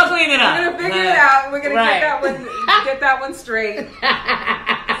one She's up. going to clean it up. We're going to figure it out. We're going to Right. get that one straight.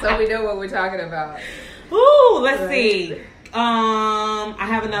 So we know what we're talking about. Ooh, let's see. I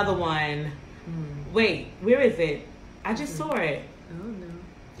have another one. Wait, where is it? I just saw it. Oh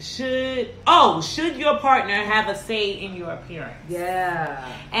no. Should your partner have a say in your appearance? Yeah.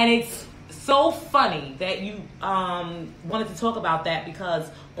 And it's so funny that you wanted to talk about that, because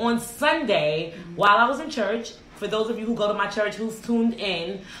on Sunday, while I was in church, for those of you who go to my church who's tuned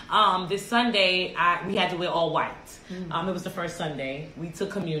in, this Sunday we had to wear all white. It was the first Sunday. We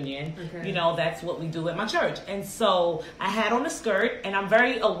took communion. Okay. You know, that's what we do at my church. And so I had on a skirt, and I'm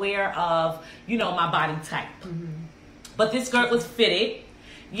very aware of, you know, my body type. But this skirt was fitted.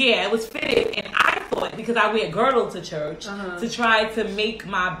 Yeah, it was fitted. And I thought, because I wear a girdle to church, to try to make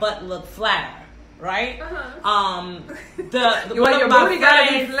my butt look flatter. Right? You want your booty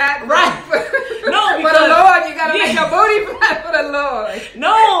gotta be flat, right? No, because for the Lord, you gotta make your booty flat for the Lord.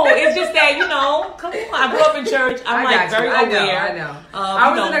 No, it's just that, you know, come on. I grew up in church. I'm very aware. I know.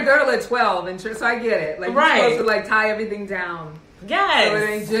 I was in a girdle at 12 in church, so I get it. Like, you're supposed to like tie everything down. Yes. So it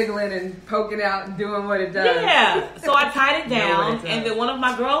ain't jiggling and poking out and doing what it does. Yeah. So I tied it down, and then one of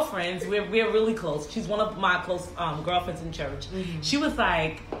my girlfriends, we're really close. She's one of my close girlfriends in church. She was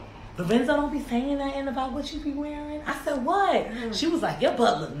like, Lorenzo, don't be saying nothing about what you be wearing. I said, what? She was like, your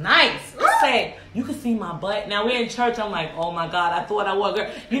butt look nice. I said, you can see my butt. Now we're in church. I'm like, oh my God, I thought I was, girl.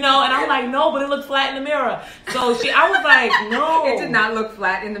 You know, and I'm like, no, but it looked flat in the mirror. So I was like, no. It did not look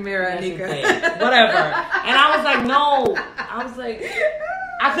flat in the mirror, Yes, Nneka. Whatever. And I was like, no. I was like,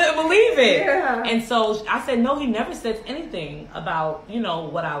 I couldn't believe it. Yeah. And so I said, no, he never says anything about, you know,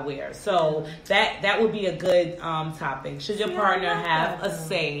 what I wear. So that would be a good topic. Should your partner have a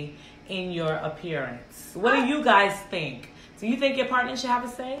say in your appearance? What do you guys think? Do you think your partner should have a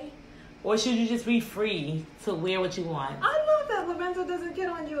say? Or should you just be free to wear what you want? I love that Lorenzo doesn't get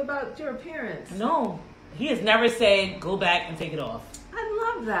on you about your appearance. No. He has never said, go back and take it off.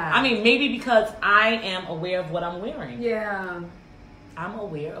 I love that. I mean, maybe because I am aware of what I'm wearing. Yeah. I'm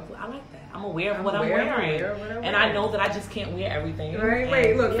aware of, I like that. I'm aware of what I'm wearing. And I know that I just can't wear everything. Right,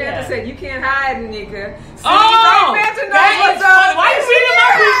 wait, look, Fanta said you can't hide, Nneka. See, Oh! Fanta knows what's up. Why you reading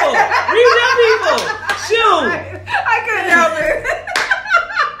my people? Read your people. Shoot. I couldn't help it.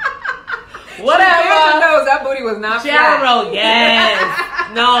 Whatever. Fanta knows that booty was not flat. Cheryl, yes.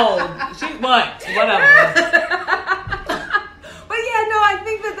 No. She what? Whatever. But yeah, no, I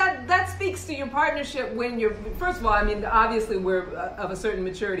think that speaks to your partnership when you're, first of all, I mean, obviously we're of a certain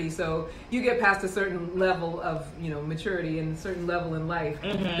maturity, so you get past a certain level of, you know, maturity and a certain level in life.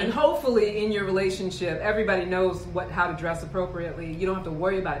 And hopefully in your relationship, everybody knows how to dress appropriately. You don't have to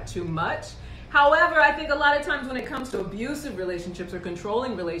worry about it too much. However, I think a lot of times when it comes to abusive relationships or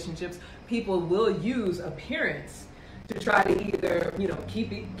controlling relationships, people will use appearance to try to either, you know,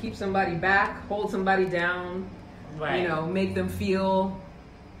 keep somebody back, hold somebody down, Right. you know, make them feel,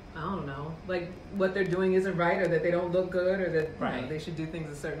 I don't know, like what they're doing isn't right, or that they don't look good, or that you know, they should do things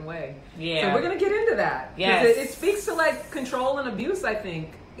a certain way. Yeah. So we're going to get into that. Yes. It speaks to like control and abuse, I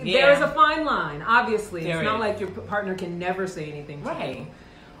think. Yeah. There is a fine line, obviously. There it's not is. like your partner can never say anything to Right. you.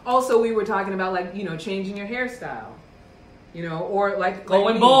 Also, we were talking about like, you know, changing your hairstyle. You know, or like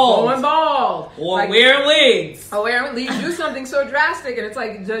Going bald. Or like, wearing wigs. Or wearing wigs. Do something so drastic, and it's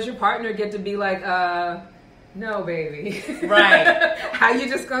like, does your partner get to be like, no, baby. Right. How you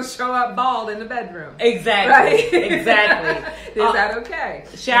just gonna show up bald in the bedroom? Exactly. Right? Exactly. Is that okay?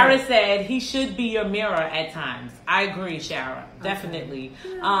 Shara said he should be your mirror at times. I agree, Shara. Definitely.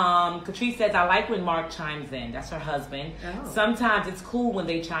 Yeah. Catrice says, I like when Mark chimes in. That's her husband. Oh. Sometimes it's cool when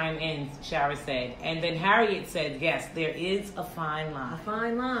they chime in, Shara said. And then Harriet said, yes, there is a fine line. A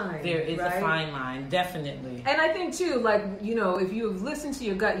fine line. There is a fine line, definitely. And I think too, like, you know, if you've listened to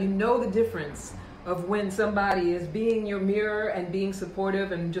your gut, you know the difference of when somebody is being your mirror and being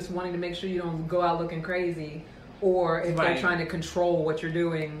supportive and just wanting to make sure you don't go out looking crazy, or if they're trying to control what you're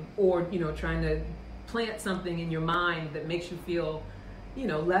doing, or, you know, trying to plant something in your mind that makes you feel, you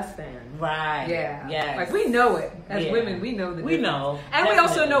know, less than. Right. Yeah. Yes. Like, we know it. As women, we know the difference. We know. And we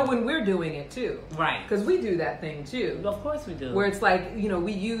also know when we're doing it, too. Right. Because we do that thing, too. Of course we do. Where it's like, you know,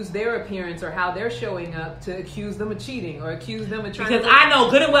 we use their appearance or how they're showing up to accuse them of cheating or accuse them of trying because I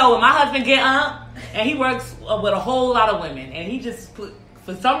know good and well when my husband get up, and he works with a whole lot of women, and he just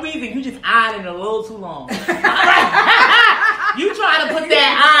for some reason, you just eyeing it a little too long. You trying to put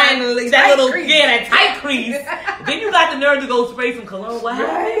that that tight crease. Then you got the nerve to go spray some cologne. What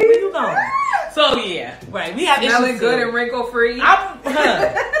happened? Right. Where you going? So yeah, right. We have smelling issues good too. and wrinkle free.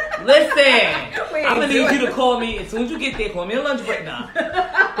 Listen, We I'm gonna ain't need doing you to call me as soon as you get there. Call me a lunch break now.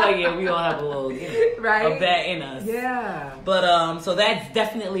 But yeah, we all have a little, right? of that in us. Yeah. But so that's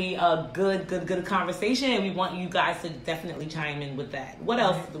definitely a good conversation, and we want you guys to definitely chime in with that. What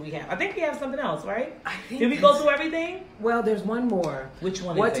else do we have? I think we have something else, right? Did we go through everything? Well, there's one more. Which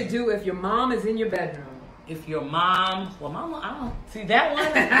one? What is to it? do if your mom is in your bedroom? If your mom, I don't see that one.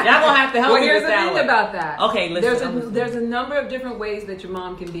 Y'all gonna have to help Well, me here's with the that thing one. about that. Okay, listen. There's a number of different ways that your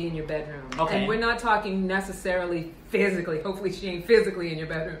mom can be in your bedroom. Okay. And we're not talking necessarily physically. Hopefully she ain't physically in your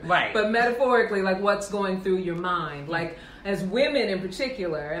bedroom. Right. But metaphorically, like what's going through your mind. Like as women in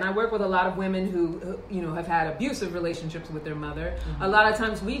particular, and I work with a lot of women who have had abusive relationships with their mother. Mm-hmm. A lot of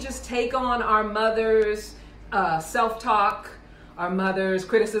times we just take on our mother's self-talk, our mother's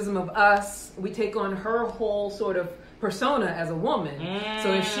criticism of us. We take on her whole sort of persona as a woman.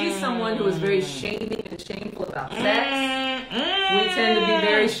 So if she's someone who is very shaming and shameful about sex, we tend to be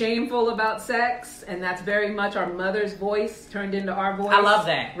very shameful about sex, and that's very much our mother's voice turned into our voice. I love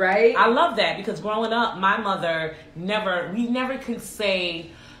that. Right? I love that because growing up, my mother we never could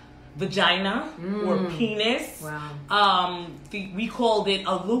say vagina or penis. Wow. We called it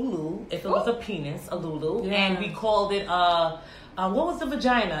a lulu if it was a penis, a lulu, Yeah. and we called it what was the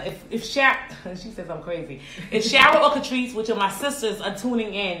vagina? If she says I'm crazy. If Cheryl or Catrice, which are my sisters, are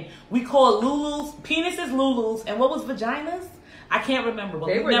tuning in, we call lulus, penises lulus, and what was vaginas? I can't remember. But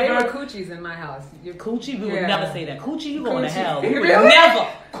They we were never coochies in my house. coochie. We would Yeah. never say that. Coochie, you going to Coochie. hell? We would Really? never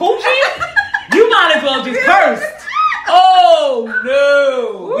coochie. You might as well just curse. Oh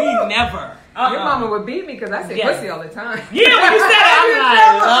no, we never. Your mama would beat me because I say Yes. pussy all the time. Yeah, when you said it, I'm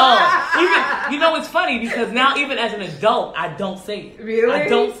like, oh. It's funny because now even as an adult, I don't say it. Really? I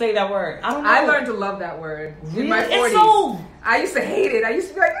don't say that word. I don't know. I learned to love that word in my 40s. It's so. I used to hate it. I used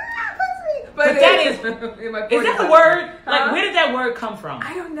to be like, pussy. But that is. in my 40s, Is that the word? Huh? Like, where did that word come from?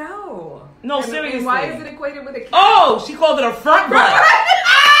 I don't know. No, And seriously. why is it equated with a cat? Oh, she called it a front butt.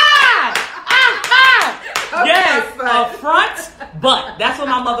 Yes, a front butt. That's what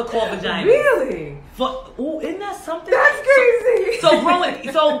my mother called vagina. Really? Isn't that something? That's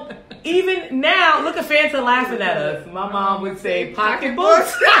crazy. So even now, look at Fanta laughing at us. My mom would say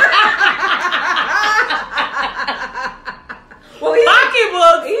pocketbooks. Well,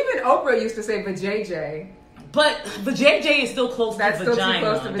 Pocketbooks. even Oprah used to say vajayjay. But the JJ is still close That's to still too vagina.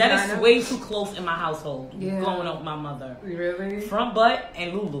 close to That is vagina? way too close in my household. Yeah. Growing up with my mother. Really? Front butt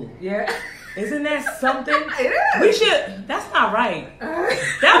and Lulu. Yeah. Isn't that something? It is. We should. That's not right.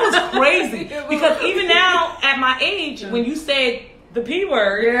 That was crazy. Because even now, at my age, when you said the P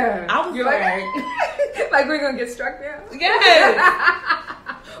word, Yeah. I was You're like, like we're going to get struck down? yes.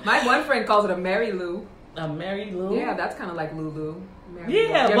 My one friend calls it a Mary Lou. A Mary Lou? Yeah, that's kind of like Lulu.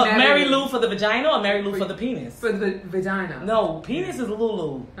 Yeah, You're but Mary Lou for the vagina or Mary Lou for the penis? For the vagina. No, penis is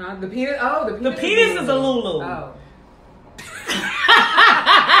Lulu. The penis. Oh, the penis. The penis is a Lulu. Oh.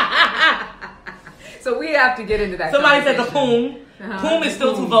 So we have to get into that. Somebody said the conversation. poom. Poom is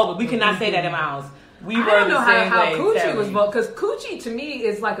still too vulgar. We cannot say that in my house. We were I don't the know same how way. coochie was vulgar, because coochie to me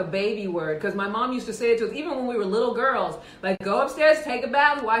is like a baby word. Because my mom used to say it to us even when we were little girls. Like, go upstairs, take a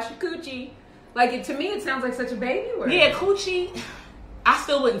bath, wash your coochie. Like, to me, it sounds like such a baby word. Yeah, coochie. I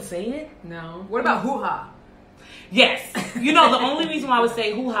still wouldn't say it. No. What about hoo-ha? Yes. You know, the only reason why I would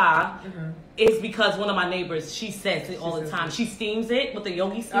say hoo-ha is because one of my neighbors, she says it all the time. She steams it with the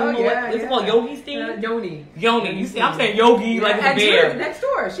yogi steam. It's called yogi steam? Yoni. Yoni. You see, I'm saying yogi like a and bear. Judith next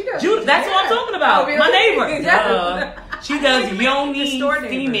door, she does. Judith, that's what I'm talking about. Oh, really? My neighbor. Yes. She does yoni Store neighbor.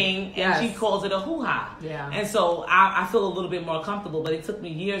 steaming, Yes. and she calls it a hoo-ha. Yeah. And so I feel a little bit more comfortable, but it took me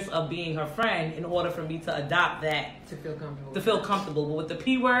years of being her friend in order for me to adopt that. To feel comfortable. To feel comfortable. But with the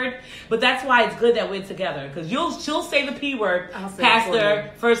P word, but that's why it's good that we're together. Because she'll say the P word, I'll say it for Pastor,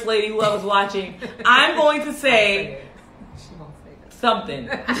 you. First Lady, whoever's watching. I'm going to say She won't say that. something.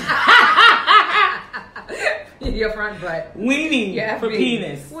 Your front butt. Weenie Yeah, for weenie.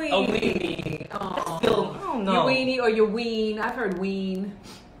 penis. Weenie. A weenie. Oh. Still, I don't know. Your weenie or your ween. I've heard ween.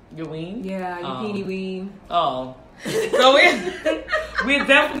 Your ween? Yeah, your peenie ween. Oh. So we're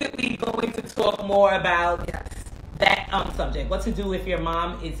definitely going to talk more about that subject. What to do if your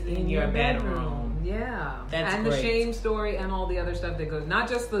mom is in your bedroom. Yeah. That's and great. the shame story and all the other stuff that goes, not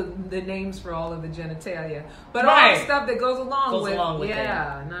just the names for all of the genitalia, but Right. all the stuff that goes along with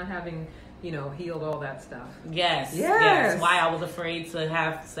that. not having, healed all that stuff. Yes. Yes. Why I was afraid to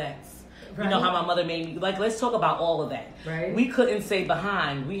have sex. You know how my mother made me. Like, let's talk about all of that. Right. We couldn't say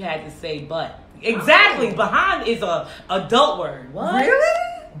behind. We had to say but. Exactly. Behind is a adult word. What?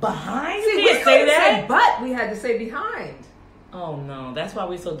 Really? Behind? See, You can't say that. But we had to say behind. Oh no, that's why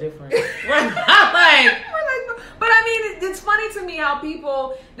we're so different. We're not like. But I mean, it's funny to me how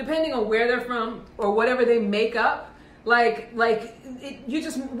people, depending on where they're from or whatever they make up, we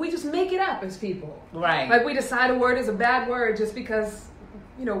just make it up as people. Right. Like we decide a word is a bad word just because,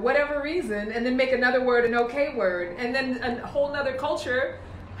 whatever reason, and then make another word an okay word, and then a whole nother culture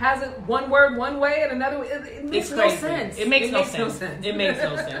has it one word one way and another way. It makes no sense. It makes no sense. It makes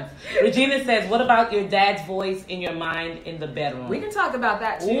no sense. Regina says, what about your dad's voice in your mind in the bedroom? We can talk about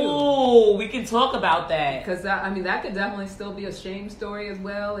that too. Ooh, we can talk about that. Because that could definitely still be a shame story as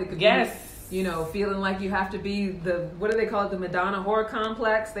well. It could be, feeling like you have to be what do they call it? The Madonna horror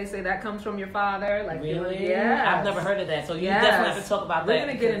complex. They say that comes from your father. Like, really? Yeah. I've never heard of that. So you definitely have to talk about that. We're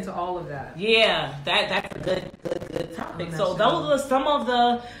going to get into all of that. Yeah, that's a good topic. So those are some of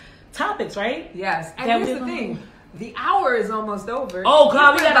the topics, right? Yes. And here's the thing. The hour is almost over. Oh,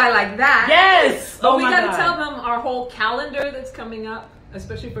 God. We got by like that. Yes. But we got to tell them our whole calendar that's coming up,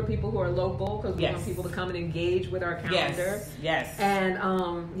 especially for people who are local, because we want people to come and engage with our calendar. Yes. And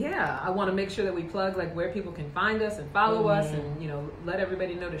I want to make sure that we plug like where people can find us and follow us, and let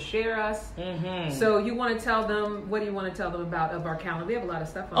everybody know to share us. So you want to tell them? What do you want to tell them about of our calendar? We have a lot of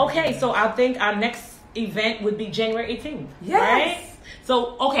stuff on Okay, so I think our next event would be January 18th. Yes. Right?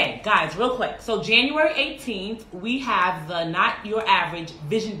 So, okay, guys, real quick. So, January 18th, we have the Not Your Average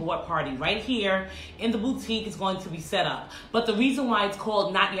Vision Board Party right here in the boutique. Is going to be set up. But the reason why it's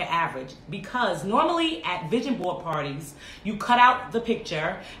called Not Your Average, because normally at vision board parties, you cut out the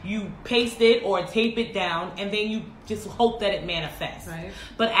picture, you paste it or tape it down, and then you just hope that it manifests. Right.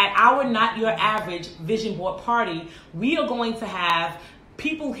 But at our Not Your Average Vision Board Party, we are going to have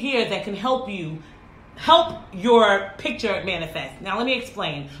people here that can help your picture manifest. Now, let me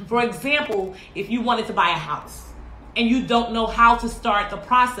explain. For example, if you wanted to buy a house and you don't know how to start the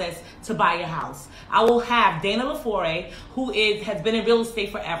process to buy a house, I will have Dana LaFore, who has been in real estate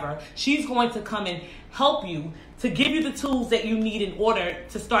forever. She's going to come and help you to give you the tools that you need in order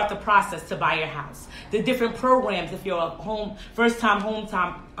to start the process to buy your house. The different programs, if you're a first-time home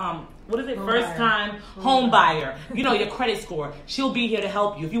buyer, your credit score. She'll be here to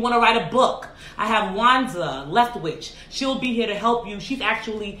help you. If you want to write a book, I have Wanza Leftwich. She'll be here to help you. She's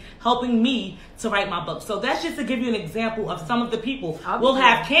actually helping me to write my book. So that's just to give you an example of some of the people. We'll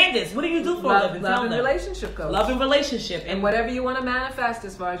have Candace. What do you do for a living? Love and relationship coach. Love and relationship. And whatever you want to manifest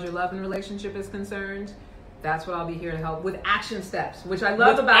as far as your love and relationship is concerned, that's what I'll be here to help with action steps, which I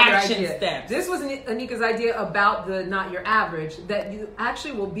love about your idea. Steps. This was Nneka's idea about the Not Your Average, that you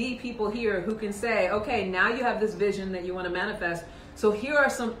actually will be people here who can say, okay, now you have this vision that you want to manifest. So here are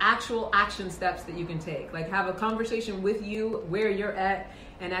some actual action steps that you can take. Like have a conversation with you where you're at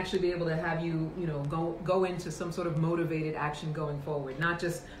and actually be able to have you, go into some sort of motivated action going forward. Not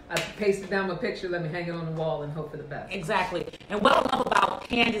just I pasted down my picture, let me hang it on the wall and hope for the best. Exactly. And what I love about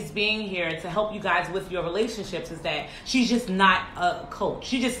Candace being here to help you guys with your relationships is that she's just not a coach.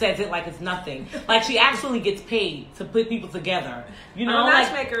 She just says it like it's nothing. Like she actually gets paid to put people together. A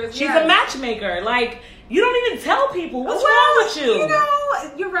matchmaker. She's a matchmaker. Like you don't even tell people what's wrong with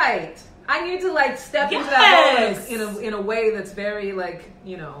you. You're right. I need to step into that role in a way that's very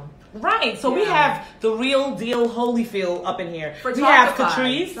Right. So we have the real deal Holyfield up in here. We have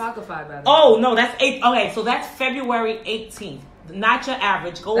Catrice. Talkify, by the way. Oh no, that's 8. Okay, so that's February 18th. Not Your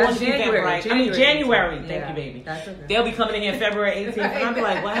Average. Go on Eventbrite. January. Thank you, baby. That's okay. They'll be coming in here February 18th, and I'll be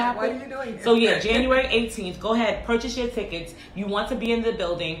like, what happened? What are you doing here? So January 18th. Go ahead, purchase your tickets. You want to be in the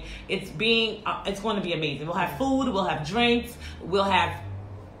building. It's going to be amazing. We'll have food. We'll have drinks. We'll have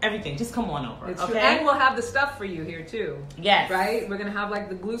everything. Just come on over. It's okay? True. And we'll have the stuff for you here too. Yes. Right? We're gonna have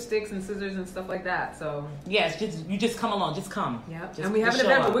the glue sticks and scissors and stuff like that. So yes, you just come along. Just come. Yep. And we have an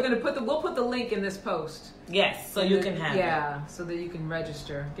event, but we'll put the link in this post. Yes, so you can have it. So that you can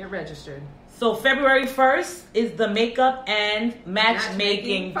register. Get registered. So February 1st is the makeup and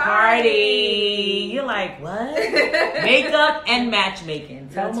matchmaking party. You're like, what? Makeup and matchmaking.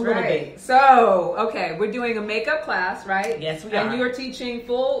 Tell them a little bit. So, okay, we're doing a makeup class, right? Yes, we are. And you are teaching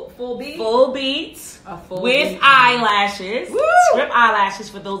full beat? Full beats. With eyelashes. Woo! Strip eyelashes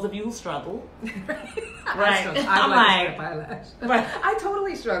for those of you who struggle. Right. I'm like eyelash. Right. I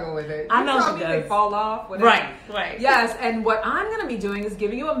totally struggle with it. I know she does. They fall off. Whatever. Right. Yes, and what I'm going to be doing is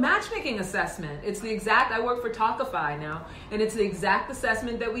giving you a matchmaking assessment. I work for Talkify now, and it's the exact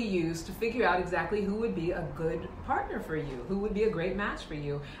assessment that we use to figure out exactly who would be a good partner for you, who would be a great match for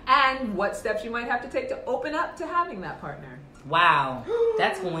you, and what steps you might have to take to open up to having that partner. Wow.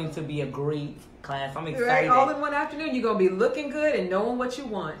 That's going to be a great class. I'm excited. Right, all in one afternoon. You're going to be looking good and knowing what you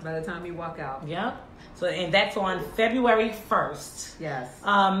want by the time you walk out. Yep. So, and that's on February 1st. Yes.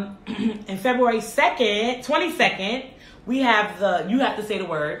 And February 2nd, 22nd, we have you have to say the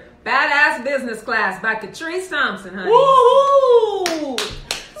word. Badass Business Class by Catrice Thompson, honey. Woohoo!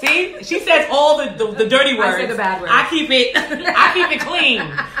 See, she says all the dirty words. I say the bad words. I keep it clean.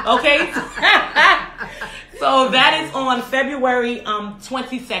 Okay. So that is on February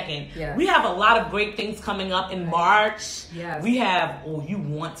 22nd. Yes. We have a lot of great things coming up in March. Yes. We have. Oh, you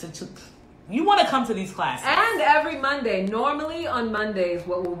want to come to these classes. And every Monday, normally on Mondays,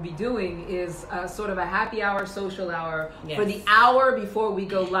 what we'll be doing is sort of a happy hour, social hour for the hour before we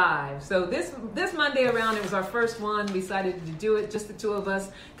go live. So this Monday around, it was our first one. We decided to do it, just the two of us,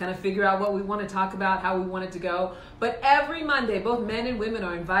 kind of figure out what we want to talk about, how we want it to go. But every Monday, both men and women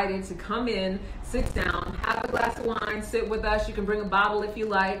are invited to come in, sit down, have a glass of wine, sit with us. You can bring a bottle if you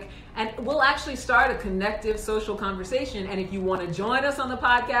like. And we'll actually start a connective social conversation. And if you want to join us on the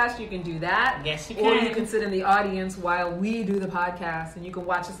podcast, you can do that. Yes, you can. Or you can sit in the audience while we do the podcast, and you can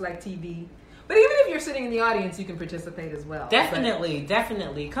watch us like TV. But even if you're sitting in the audience, you can participate as well. Definitely.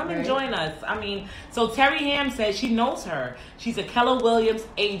 Come and join us. I mean, so Terry Ham says she knows her. She's a Keller Williams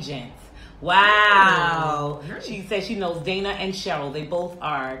agent. Wow. Nice. She says she knows Dana and Cheryl. They both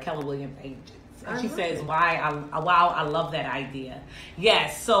are Keller Williams agents. And she says, wow, I love that idea.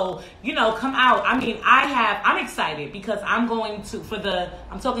 Yes, so, come out. I mean, I'm excited because I'm going to,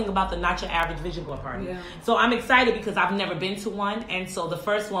 I'm talking about the Not Your Average Vision Board Party. Yeah. So I'm excited because I've never been to one. And so the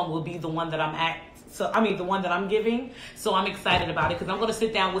first one will be the one that I'm at. So, the one that I'm giving. So I'm excited about it because I'm going to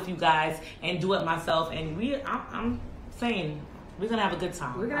sit down with you guys and do it myself. And I'm saying, we're going to have a good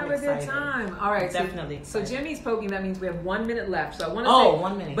time. We're going to have a good time. All right. Definitely. So Jimmy's poking. That means we have 1 minute left. So I want to say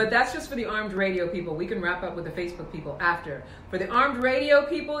 1 minute. But that's just for the Armed Radio people. We can wrap up with the Facebook people after. For the Armed Radio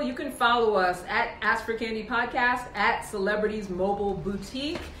people, you can follow us at Ask for Candy Podcast, at Celebrities Mobile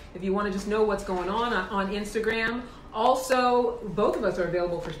Boutique, if you want to just know what's going on Instagram. Also, both of us are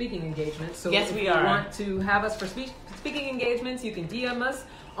available for speaking engagements. So yes, if we you are. want to have us for speaking engagements, you can DM us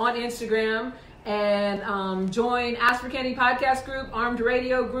on Instagram. And join Ask for Candy podcast group, Armed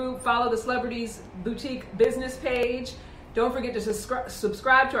Radio group, follow the Celebrities Boutique business page. Don't forget to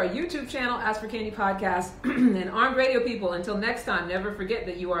subscribe to our YouTube channel, Ask for Candy Podcast. And Armed Radio people, until next time, never forget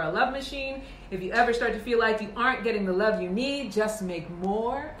that you are a love machine. If you ever start to feel like you aren't getting the love you need, just make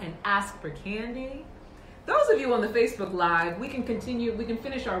more and ask for candy. Those of you on the Facebook Live, we can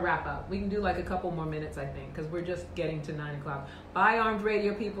finish our wrap up. We can do like a couple more minutes, I think, because we're just getting to 9 o'clock. Bye, Armed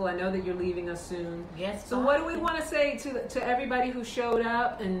Radio people. I know that you're leaving us soon. Yes. So what do we want to say to everybody who showed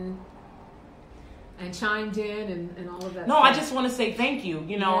up and chimed in and all of that? No, stuff? I just want to say thank you.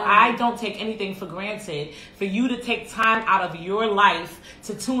 I don't take anything for granted. For you to take time out of your life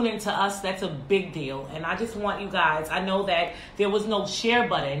to tune into us, that's a big deal. And I just want you guys, I know that there was no share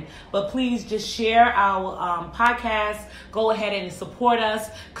button, but please just share our podcast. Go ahead and support us.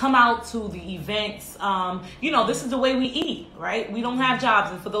 Come out to the events. This is the way we eat, right? We don't have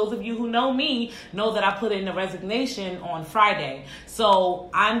jobs. And for those of you who know me, know that I put in a resignation on Friday. So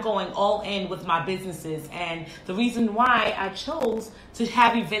I'm going all in with my business. And the reason why I chose to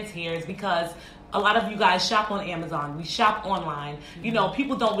have events here is because a lot of you guys shop on Amazon. We shop online.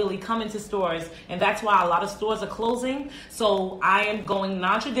 People don't really come into stores, and that's why a lot of stores are closing. So I am going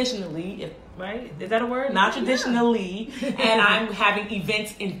non-traditionally, right? Is that a word? Non-traditionally, and I'm having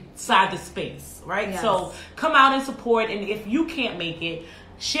events inside the space, right? Yes. So come out and support, and if you can't make it,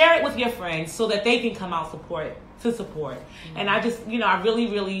 share it with your friends so that they can come out to support. And I just, I really,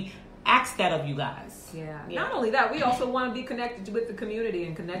 really ask that of you guys. Yeah. Not only that, we also want to be connected with the community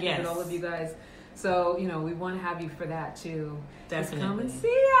and connected with all of you guys. So, we want to have you for that too. Definitely. Just come and see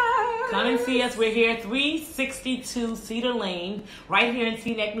us. Come and see us. We're here 362 Cedar Lane, right here in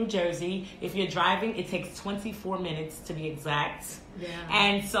Teaneck, New Jersey. If you're driving, it takes 24 minutes to be exact. Yeah.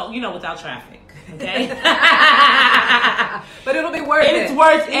 And so, without traffic. Okay? But it'll be worth it. It's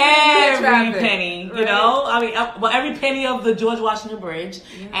worth every penny, right? Every penny of the George Washington Bridge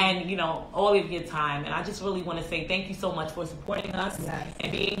and, all of your time. And I just really want to say thank you so much for supporting us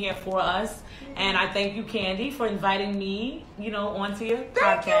and being here for us. And I thank you, Candy, for inviting me, onto your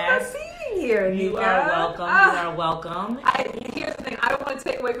podcast. Thank you for being here, Nneka. You are welcome. You are welcome. Here's the thing. I don't want to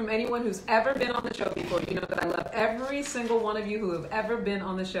take away from anyone who's ever been on the show before. You know that I love every single one of you who have ever been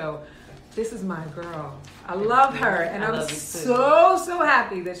on the show. This is my girl. I love her, and I'm so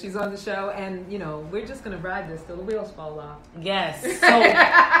happy that she's on the show. And you know, we're just gonna ride this till the wheels fall off. Yes.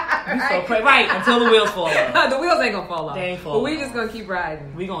 Right until the wheels fall off. The wheels ain't gonna fall off. They ain't fall but off. we just gonna keep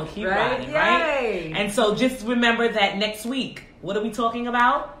riding. We're gonna keep right? riding, right? Yay. And so just remember that next week, what are we talking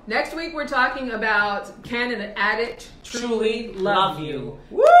about? Next week we're talking about can an addict truly love you?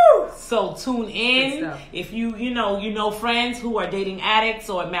 Woo! So tune in. If you know friends who are dating addicts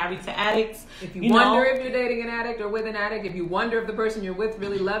or married to addicts. If you wonder if you're dating an addict or with an addict, if you wonder if the person you're with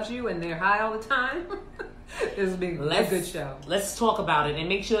really loves you and they're high all the time, this will be a good show. Let's talk about it and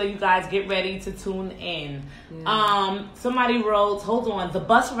make sure you guys get ready to tune in. Yeah. Somebody wrote, hold on, the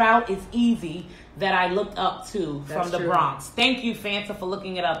bus route is easy that I looked up to from the Bronx. Thank you, Fanta, for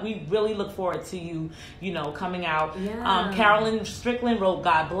looking it up. We really look forward to you, coming out. Yeah. Carolyn Strickland wrote,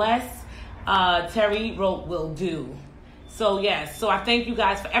 God bless. Terry wrote, will do. So, yes. So, I thank you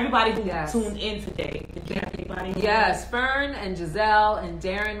guys for everybody who tuned in today. Did you have anybody? Yes. Fern and Giselle and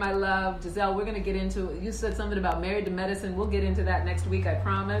Darren, my love. Giselle, we're going to get into, you said something about Married to Medicine. We'll get into that next week, I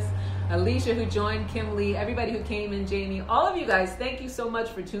promise. Alicia, who joined, Kim Lee, everybody who came in, Jamie, all of you guys, thank you so much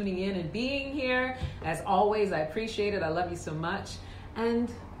for tuning in and being here. As always, I appreciate it. I love you so much. And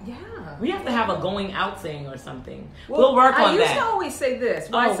we have to have a going out saying or something. We'll work on that. I used to always say this.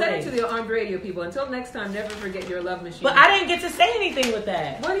 I said it to the armed radio people. Until next time, never forget your love machine. But I didn't get to say anything with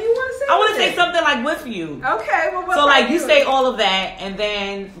that. What do you want to say? I want to say something like with you. Okay. Well, what so like you say all of that, and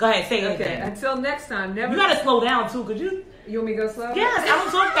then go ahead, say anything. Okay. Until next time, never. You gotta slow down too, could you? You want me to go slow? Yes, I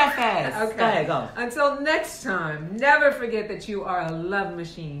don't talk that fast. Okay. Go ahead, go. Until next time, never forget that you are a love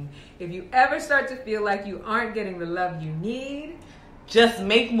machine. If you ever start to feel like you aren't getting the love you need, just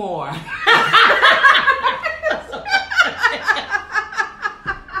make more. That's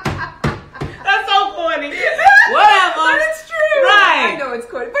so corny. Whatever. But it's true. Right. I know it's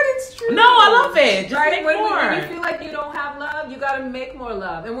corny, but it's true. No, I love it. Just make more. When you feel like you don't have love, you got to make more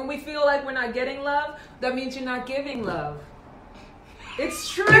love. And when we feel like we're not getting love, that means you're not giving love. It's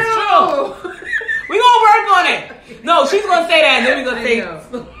true. It's true. We're going to work on it. No, she's going to say that, and then we're going to say...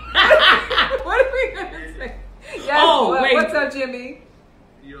 What are we going to say? Yes, wait. What's up, Jimmy?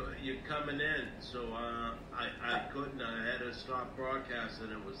 You're coming in, so I couldn't. I had to stop broadcasting.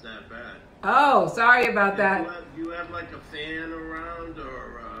 It was that bad. Oh, sorry about that. You have like a fan around,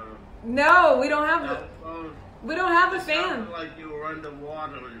 or no, we don't have. We don't have a fan. Sounded like you were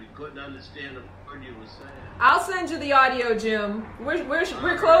underwater and you couldn't understand a word you were saying. I'll send you the audio, Jim.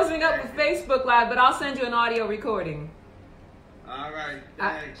 We're closing up with Facebook Live, but I'll send you an audio recording. All right.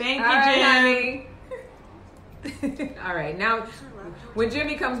 Thanks. Thank you, Jim. All right, now when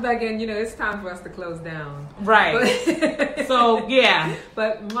Jimmy comes back in, it's time for us to close down. Right. So, yeah.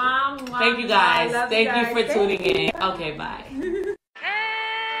 But Mom, thank you guys. Thank you for tuning in. Okay, bye.